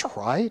that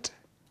trite?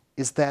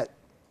 Is that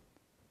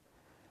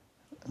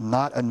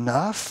not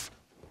enough?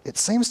 It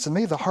seems to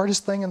me the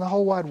hardest thing in the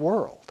whole wide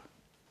world.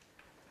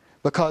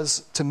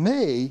 Because to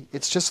me,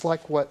 it's just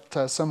like what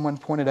someone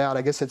pointed out,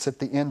 I guess it's at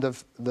the end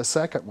of the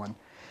second one.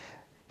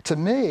 To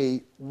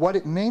me, what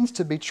it means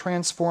to be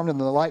transformed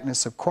into the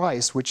likeness of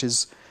Christ, which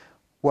is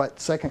what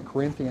 2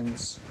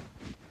 Corinthians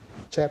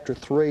chapter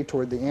 3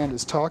 toward the end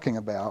is talking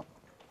about,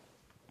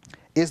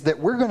 is that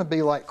we're going to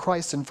be like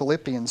Christ in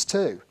Philippians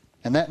 2.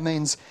 And that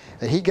means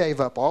that He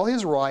gave up all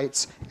His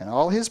rights and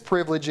all His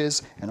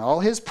privileges and all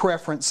His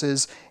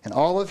preferences and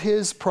all of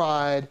His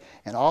pride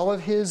and all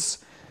of His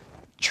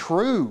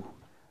true,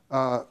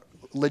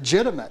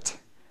 legitimate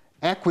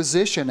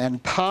acquisition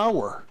and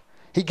power.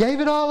 He gave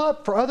it all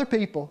up for other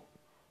people.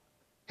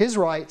 His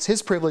rights,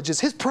 His privileges,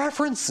 His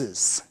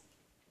preferences.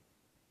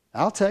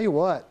 I'll tell you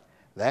what,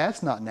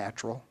 that's not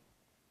natural.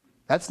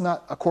 That's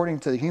not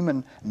according to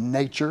human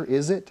nature,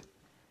 is it?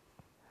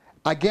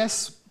 I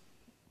guess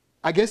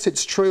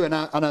it's true, and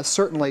I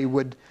certainly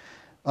would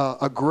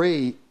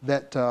agree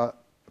that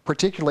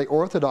particularly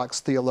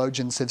Orthodox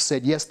theologians have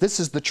said, yes, this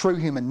is the true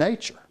human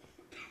nature.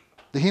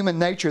 The human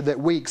nature that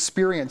we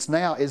experience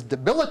now is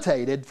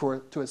debilitated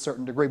to a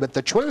certain degree, but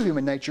the true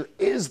human nature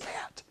is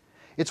that.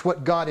 It's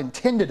what God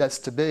intended us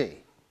to be.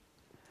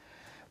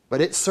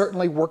 But it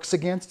certainly works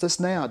against us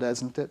now,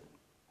 doesn't it?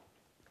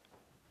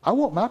 I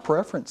want my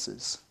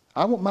preferences.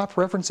 I want my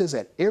preferences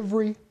at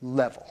every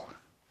level.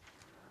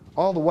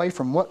 All the way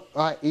from what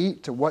I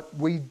eat to what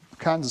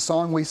kinds of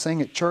song we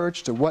sing at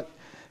church to what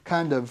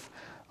kind of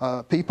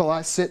people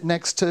I sit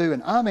next to.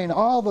 And I mean,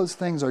 all those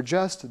things are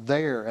just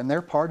there, and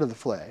they're part of the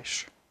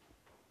flesh.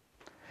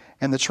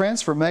 And the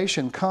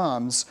transformation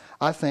comes,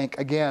 I think,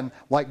 again,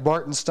 like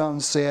Barton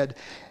Stone said,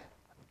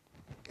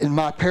 in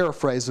my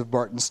paraphrase of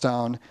Barton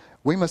Stone,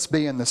 we must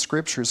be in the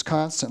Scriptures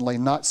constantly,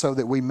 not so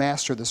that we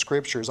master the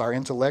Scriptures, our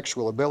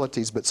intellectual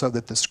abilities, but so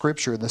that the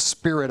Scripture, the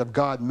Spirit of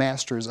God,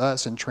 masters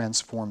us and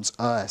transforms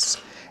us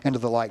into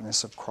the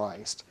likeness of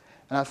Christ.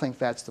 And I think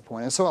that's the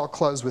point. And so I'll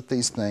close with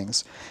these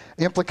things.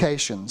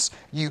 Implications.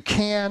 You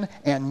can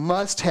and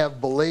must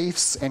have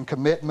beliefs and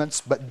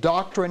commitments, but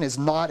doctrine is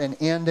not an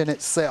end in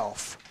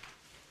itself.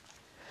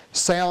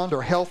 Sound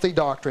or healthy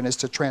doctrine is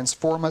to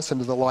transform us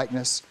into the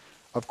likeness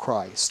of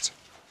Christ.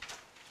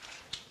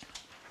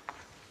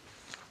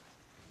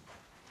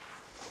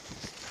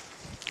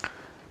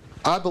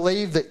 I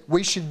believe that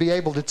we should be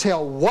able to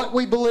tell what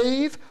we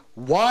believe,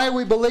 why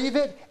we believe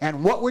it,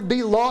 and what would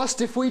be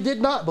lost if we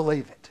did not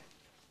believe it.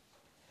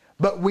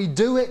 But we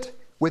do it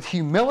with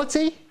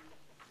humility,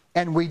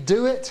 and we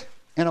do it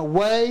in a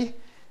way...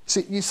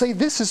 you see,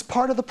 this is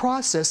part of the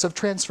process of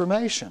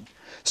transformation.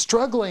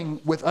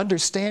 Struggling with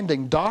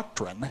understanding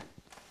doctrine,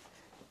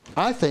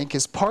 I think,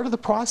 is part of the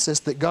process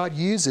that God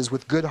uses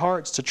with good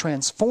hearts to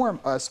transform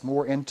us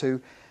more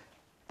into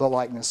the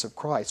likeness of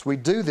Christ. We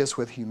do this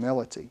with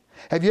humility.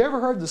 Have you ever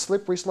heard the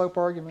slippery slope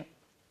argument?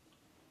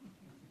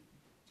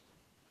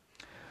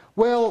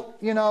 Well,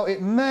 you know,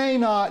 it may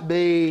not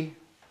be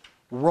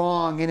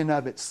wrong in and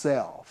of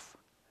itself.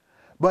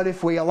 But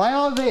if we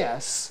allow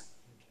this,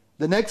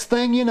 the next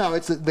thing you know,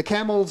 it's the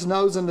camel's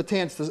nose in the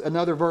tent,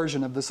 another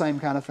version of the same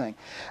kind of thing.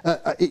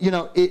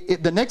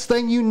 The next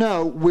thing you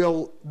know,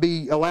 we'll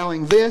be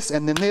allowing this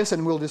and then this,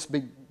 and we'll just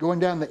be going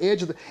down the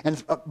edge of the,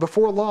 and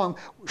before long,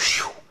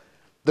 whew,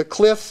 the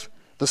cliff,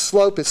 the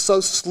slope is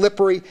so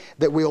slippery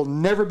that we'll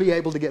never be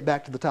able to get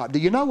back to the top. Do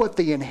you know what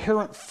the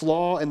inherent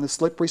flaw in the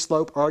slippery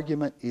slope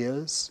argument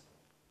is?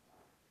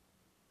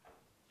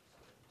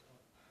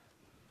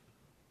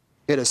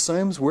 It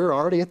assumes we're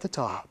already at the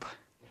top.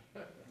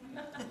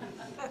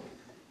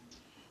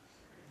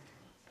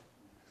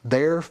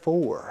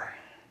 Therefore,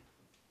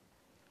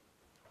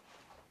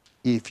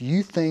 if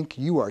you think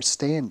you are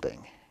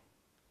standing,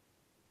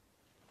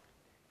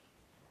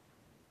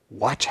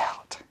 watch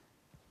out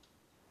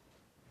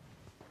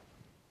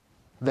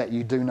that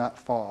you do not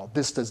fall.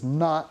 This does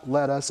not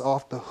let us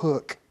off the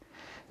hook.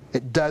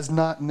 It does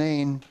not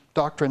mean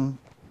doctrine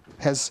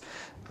has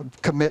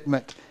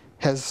commitment,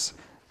 has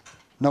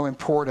no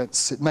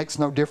importance. It makes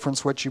no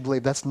difference what you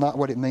believe. That's not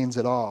what it means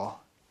at all.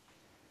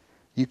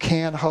 You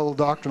can hold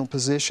doctrinal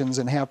positions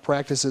and have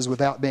practices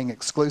without being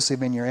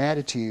exclusive in your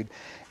attitude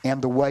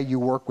and the way you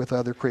work with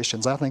other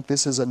Christians. I think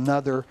this is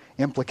another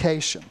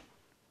implication.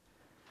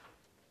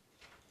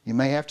 You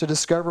may have to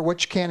discover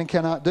what you can and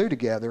cannot do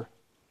together,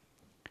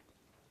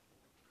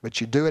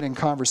 but you do it in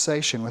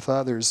conversation with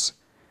others,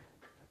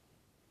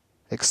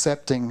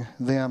 accepting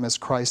them as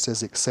Christ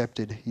has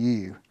accepted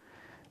you.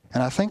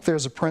 And I think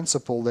there's a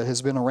principle that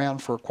has been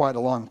around for quite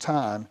a long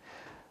time,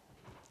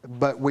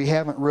 but we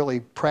haven't really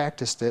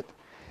practiced it.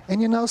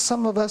 And you know,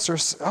 some of us are,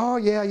 oh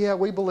yeah,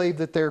 we believe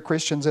that there are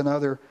Christians in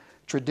other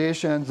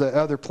traditions,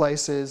 other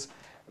places,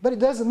 but it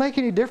doesn't make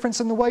any difference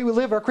in the way we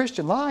live our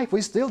Christian life.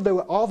 We still do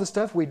all the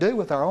stuff we do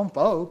with our own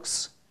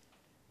folks.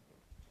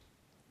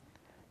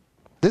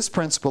 This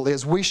principle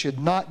is we should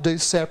not do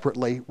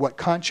separately what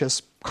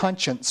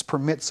conscience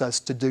permits us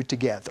to do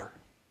together.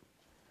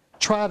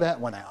 Try that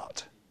one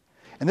out.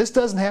 And this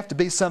doesn't have to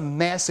be some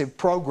massive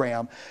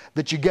program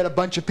that you get a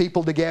bunch of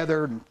people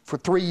together and for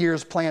 3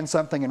 years plan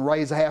something and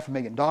raise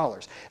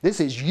 $500,000. This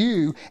is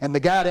you and the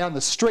guy down the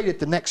street at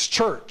the next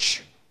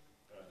church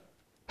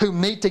who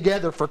meet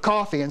together for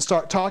coffee and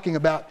start talking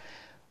about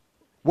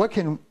what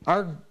can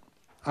our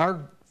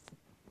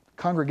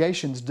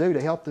congregations do to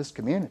help this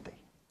community.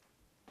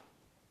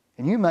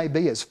 And you may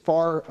be as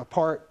far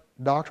apart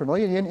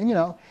doctrinally, and you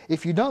know,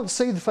 if you don't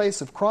see the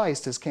face of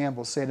Christ, as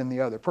Campbell said in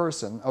the other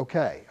person,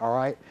 okay, all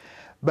right?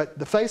 But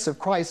the face of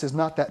Christ is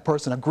not that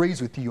person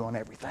agrees with you on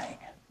everything.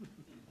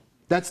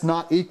 That's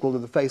not equal to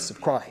the face of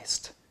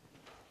Christ.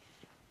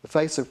 The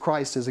face of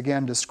Christ is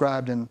again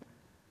described in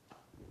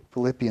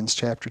Philippians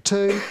chapter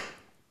 2,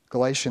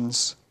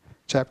 Galatians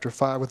chapter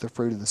 5 with the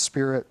fruit of the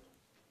Spirit.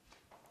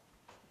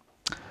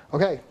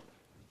 Okay.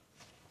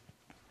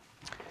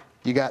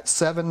 You got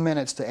 7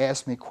 minutes to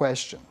ask me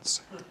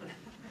questions.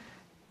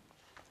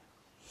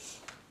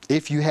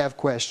 If you have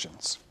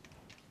questions.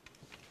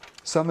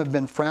 Some have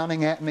been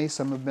frowning at me,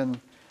 some have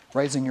been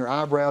raising your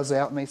eyebrows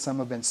at me, some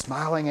have been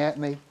smiling at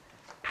me.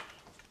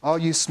 All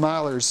you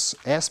smilers,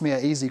 ask me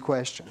an easy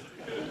question.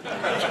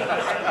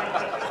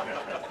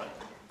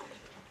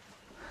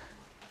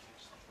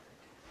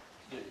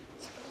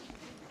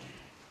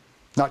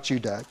 Not you,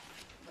 Doug.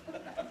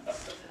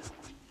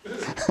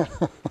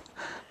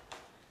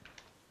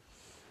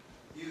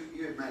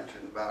 You had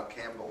mentioned about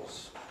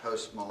Campbell's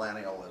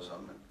post-millennialism,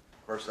 and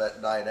of course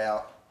that died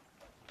out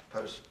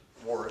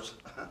post-wars.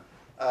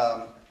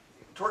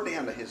 Toward the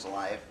end of his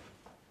life,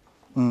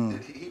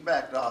 he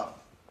backed off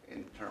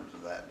in terms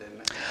of that,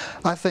 didn't he?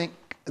 I think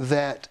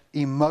that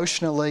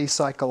emotionally,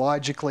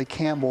 psychologically,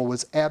 Campbell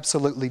was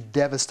absolutely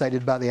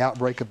devastated by the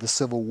outbreak of the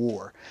Civil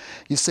War.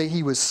 You see,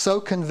 he was so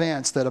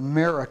convinced that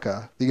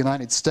America, the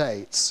United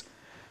States,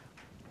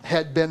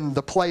 had been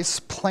the place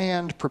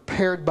planned,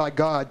 prepared by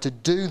God to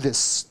do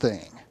this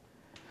thing.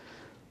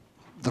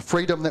 The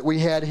freedom that we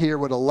had here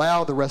would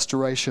allow the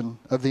restoration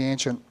of the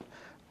ancient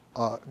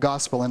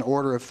gospel and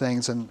order of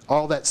things and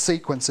all that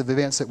sequence of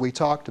events that we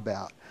talked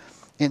about.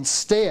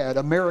 Instead,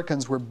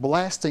 Americans were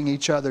blasting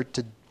each other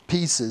to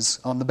pieces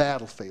on the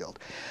battlefield.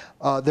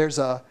 There's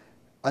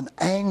an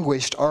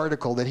anguished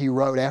article that he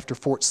wrote after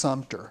Fort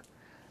Sumter.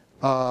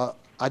 I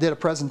did a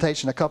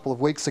presentation a couple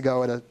of weeks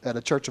ago at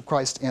a Church of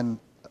Christ in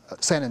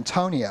San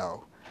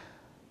Antonio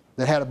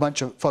that had a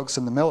bunch of folks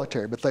in the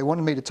military, but they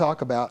wanted me to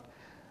talk about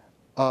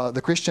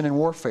the Christian in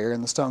warfare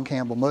in the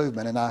Stone-Campbell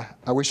Movement, and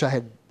I wish I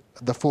had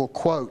the full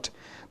quote,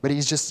 but he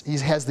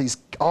has these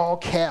all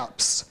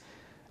caps,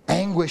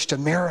 anguished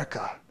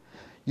America.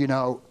 You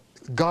know,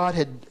 God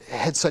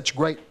had such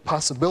great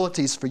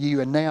possibilities for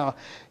you, and now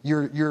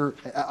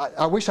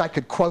I wish I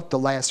could quote the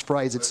last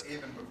phrase. It's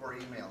even before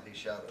email, he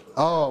shouted.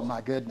 Oh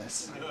my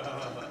goodness!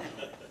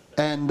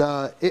 And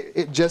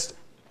it just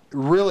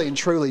really and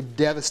truly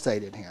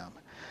devastated him.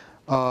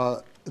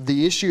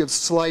 The issue of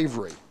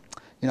slavery,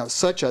 you know,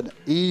 such an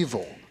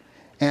evil,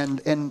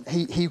 and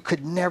he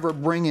could never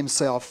bring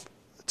himself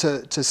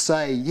to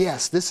say,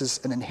 yes, this is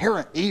an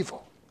inherent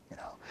evil,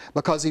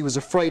 because he was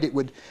afraid it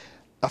would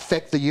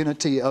affect the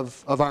unity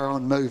of our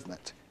own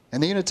movement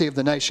and the unity of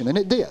the nation. And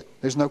it did.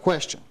 There's no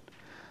question.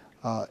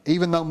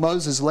 Even though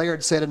Moses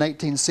Laird said in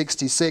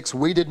 1866,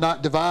 we did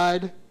not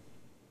divide,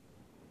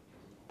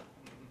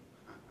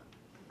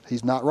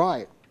 he's not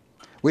right.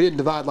 We didn't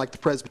divide like the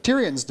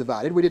Presbyterians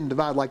divided. We didn't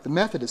divide like the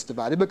Methodists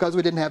divided because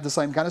we didn't have the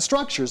same kind of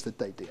structures that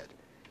they did.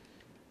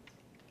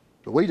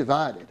 But we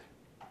divided.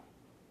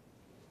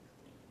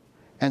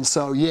 And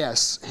so,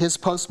 yes, his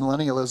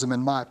postmillennialism,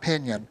 in my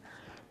opinion,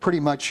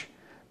 pretty much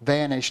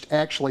vanished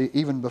actually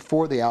even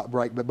before the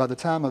outbreak, but by the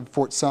time of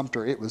Fort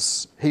Sumter,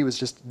 he was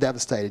just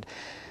devastated.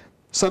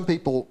 Some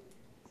people,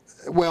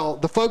 well,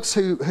 the folks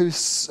who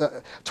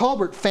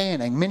Talbert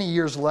Fanning, many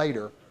years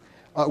later,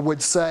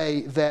 would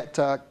say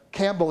that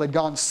Campbell had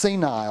gone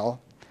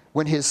senile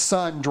when his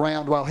son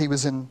drowned while he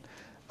was in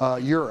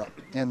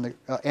Europe.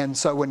 And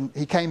so when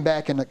he came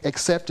back and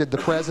accepted the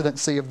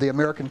presidency of the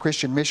American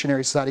Christian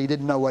Missionary Society, he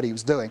didn't know what he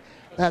was doing.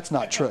 That's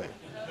not true.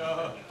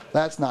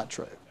 That's not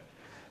true.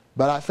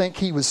 But I think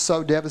he was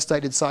so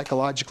devastated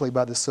psychologically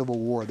by the Civil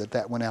War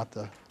that went out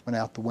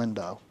the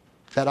window.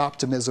 That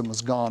optimism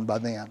was gone by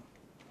then.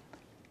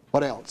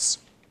 What else?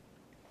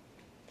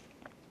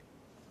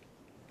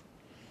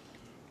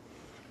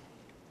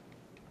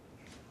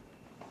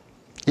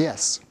 I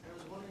Yes.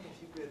 was wondering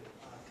if you could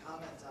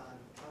comment on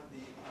one of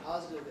the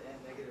positive and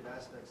negative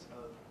aspects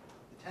of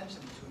the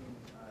tension between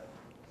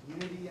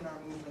unity in our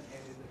movement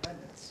and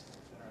independence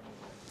in our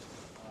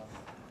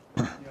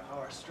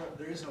movement.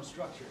 There is no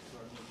structure to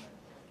our movement.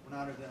 We're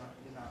not a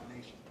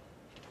denomination.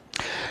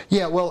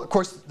 Yeah, well, of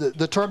course,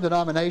 the term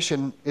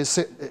denomination is,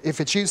 if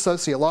it's used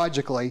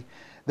sociologically,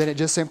 then it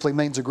just simply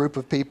means a group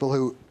of people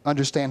who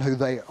understand who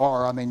they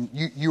are. I mean,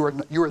 you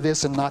are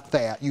this and not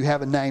that. You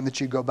have a name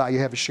that you go by. You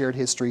have a shared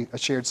history, a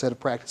shared set of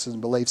practices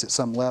and beliefs at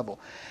some level.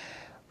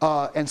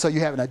 And so you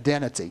have an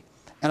identity.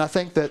 And I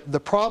think that the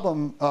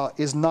problem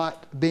is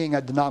not being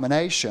a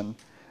denomination,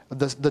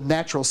 the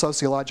natural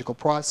sociological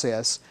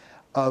process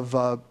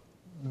of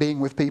being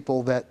with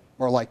people that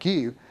are like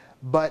you,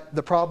 but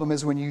the problem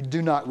is when you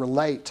do not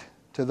relate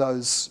to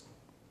those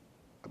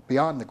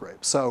beyond the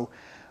group. So,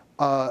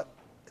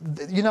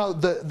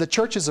 the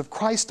churches of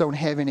Christ don't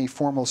have any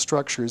formal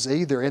structures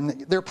either,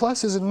 and there are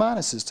pluses and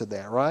minuses to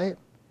that, right?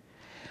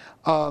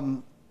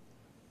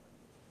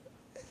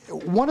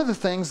 One of the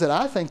things that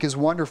I think is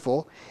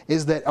wonderful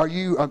is that are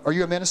you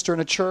a minister in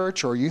a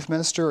church or a youth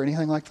minister or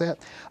anything like that?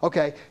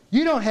 Okay,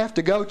 you don't have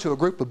to go to a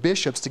group of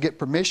bishops to get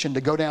permission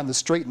to go down the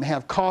street and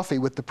have coffee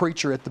with the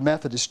preacher at the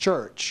Methodist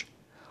church,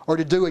 or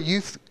to do a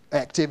youth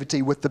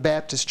activity with the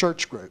Baptist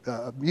church group,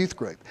 youth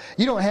group.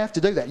 You don't have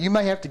to do that. You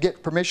may have to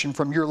get permission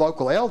from your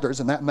local elders,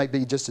 and that may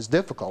be just as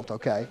difficult,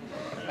 okay?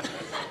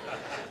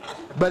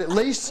 But at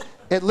least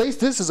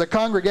this is a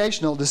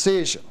congregational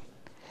decision.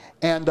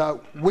 And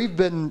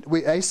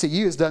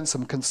ACU has done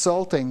some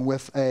consulting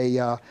with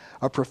a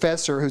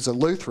professor who's a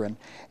Lutheran,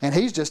 and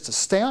he's just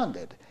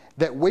astounded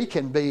that we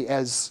can be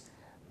as,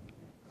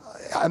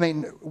 I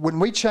mean, when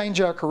we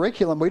change our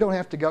curriculum, we don't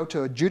have to go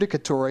to a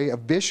judicatory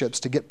of bishops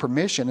to get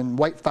permission and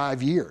wait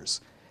 5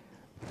 years.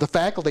 The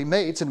faculty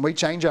meets and we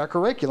change our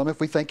curriculum if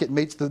we think it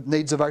meets the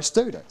needs of our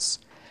students.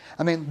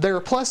 I mean, there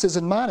are pluses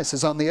and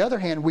minuses. On the other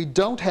hand, we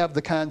don't have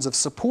the kinds of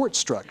support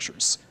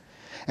structures.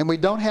 And we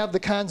don't have the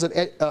kinds of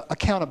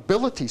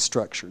accountability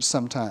structures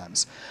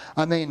sometimes.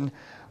 I mean,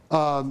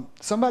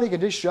 somebody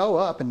can just show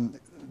up, and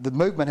the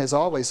movement has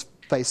always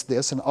faced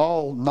this, and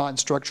all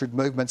non-structured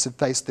movements have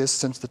faced this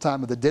since the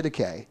time of the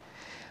Didache.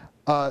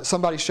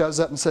 Somebody shows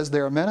up and says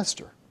they're a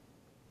minister.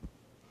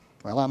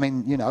 Well, I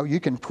mean,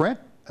 you can print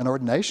an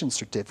ordination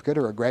certificate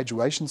or a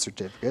graduation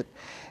certificate.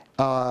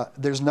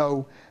 There's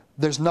no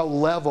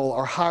level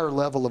or higher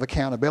level of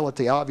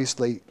accountability.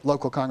 Obviously,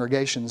 local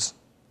congregations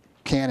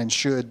can and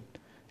should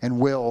and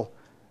will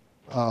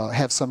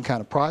have some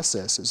kind of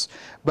processes.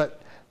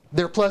 But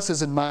there are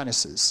pluses and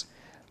minuses.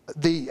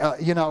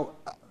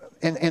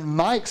 In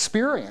my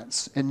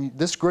experience, and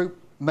this group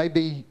may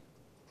be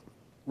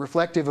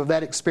reflective of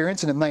that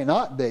experience and it may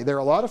not be, there are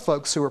a lot of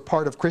folks who are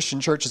part of Christian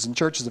churches and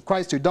churches of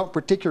Christ who don't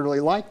particularly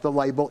like the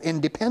label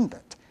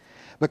independent,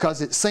 because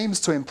it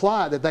seems to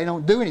imply that they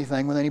don't do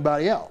anything with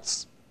anybody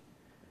else.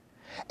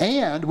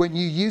 And when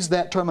you use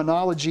that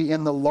terminology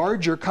in the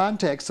larger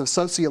context of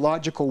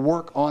sociological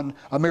work on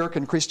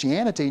American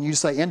Christianity, and you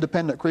say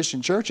independent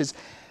Christian churches,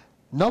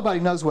 nobody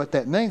knows what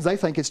that means. They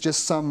think it's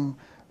just some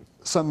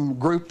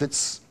group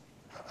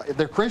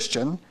they're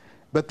Christian,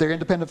 but they're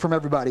independent from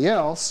everybody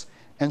else,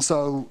 and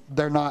so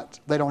they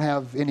don't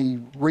have any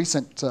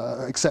recent,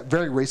 except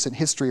very recent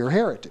history or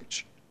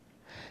heritage.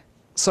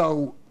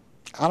 So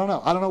I don't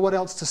know what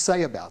else to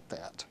say about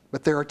that.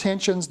 But there are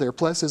tensions, there are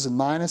pluses and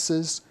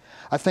minuses.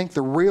 I think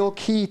the real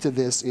key to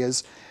this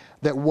is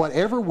that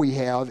whatever we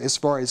have as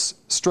far as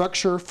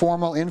structure,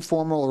 formal,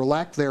 informal, or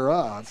lack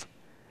thereof,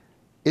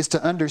 is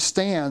to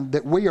understand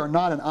that we are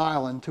not an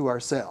island to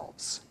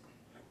ourselves,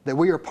 that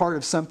we are part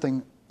of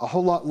something a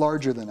whole lot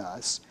larger than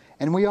us,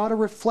 and we ought to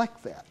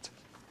reflect that.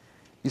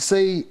 You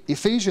see,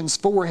 Ephesians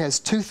 4 has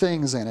two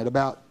things in it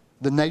about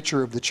the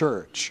nature of the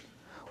church.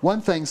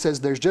 One thing says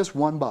there's just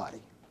one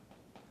body.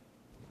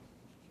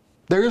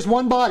 There is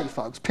one body,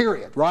 folks,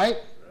 period, right?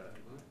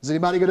 Is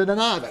anybody going to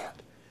deny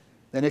that?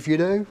 Then if you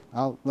do,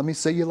 let me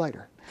see you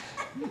later.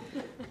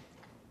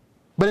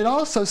 But it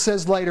also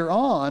says later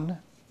on,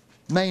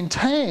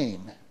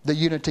 maintain the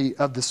unity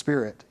of the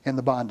Spirit in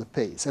the bond of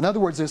peace. In other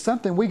words, there's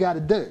something we got to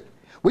do.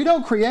 We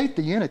don't create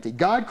the unity.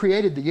 God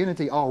created the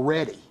unity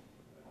already.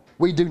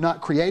 We do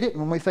not create it,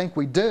 and when we think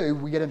we do,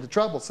 we get into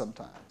trouble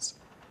sometimes.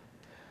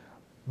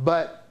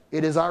 But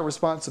it is our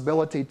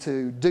responsibility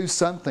to do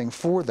something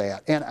for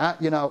that. And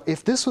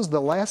if this was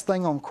the last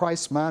thing on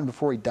Christ's mind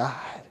before he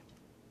died,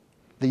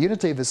 the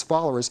unity of his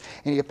followers,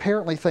 and he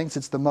apparently thinks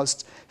it's the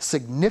most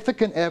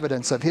significant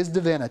evidence of his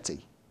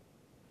divinity,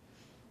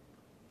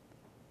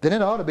 then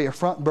it ought to be a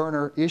front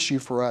burner issue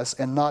for us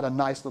and not a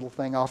nice little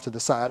thing off to the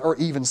side, or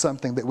even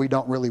something that we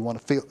don't really want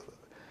to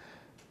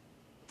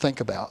think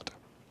about.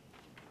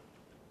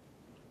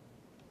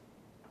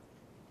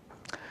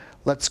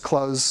 Let's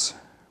close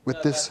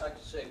with this. I'd like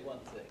to say one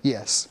thing.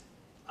 Yes.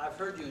 I've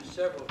heard you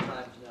several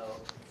times now,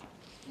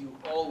 you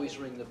always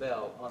ring the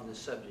bell on this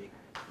subject.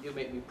 You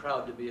make me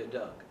proud to be a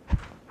Doug.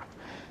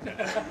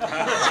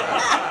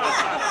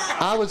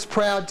 I was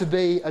proud to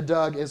be a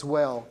Doug as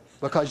well,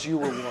 because you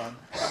were one.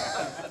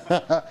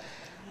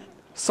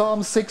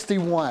 Psalm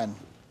 61.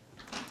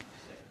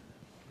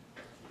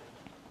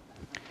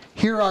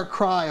 Hear our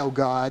cry, O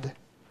God.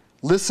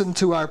 Listen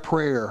to our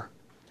prayer.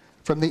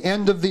 From the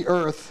end of the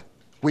earth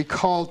we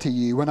call to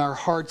you when our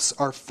hearts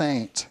are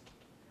faint.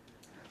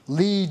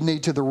 Lead me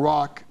to the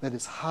rock that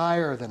is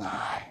higher than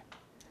I.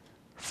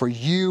 For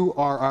you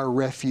are our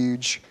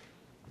refuge,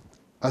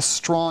 a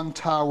strong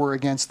tower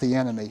against the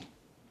enemy.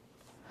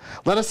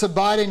 Let us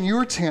abide in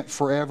your tent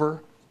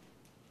forever.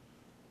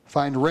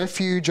 Find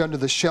refuge under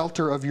the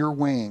shelter of your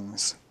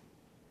wings.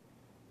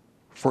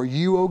 For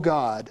you, O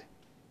God,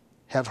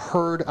 have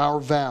heard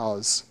our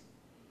vows.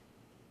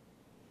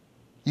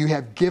 You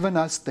have given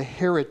us the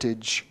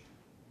heritage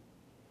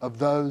of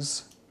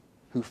those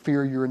who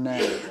fear your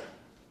name.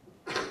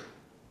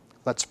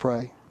 Let's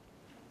pray.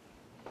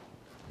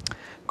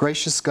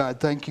 Gracious God,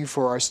 thank you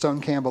for our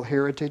Stone-Campbell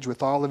heritage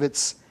with all of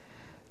its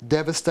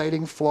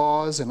devastating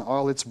flaws and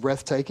all its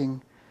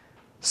breathtaking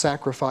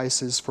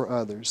sacrifices for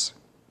others.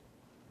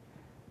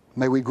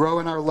 May we grow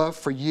in our love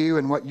for you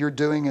and what you're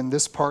doing in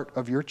this part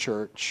of your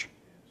church.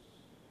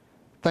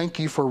 Thank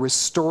you for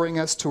restoring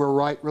us to a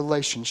right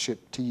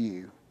relationship to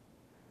you.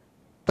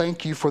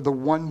 Thank you for the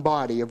one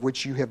body of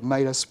which you have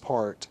made us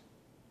part.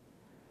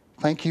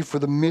 Thank you for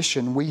the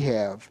mission we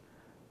have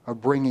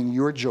of bringing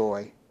your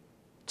joy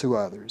to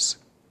others.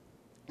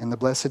 In the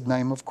blessed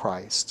name of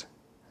Christ,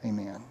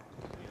 amen.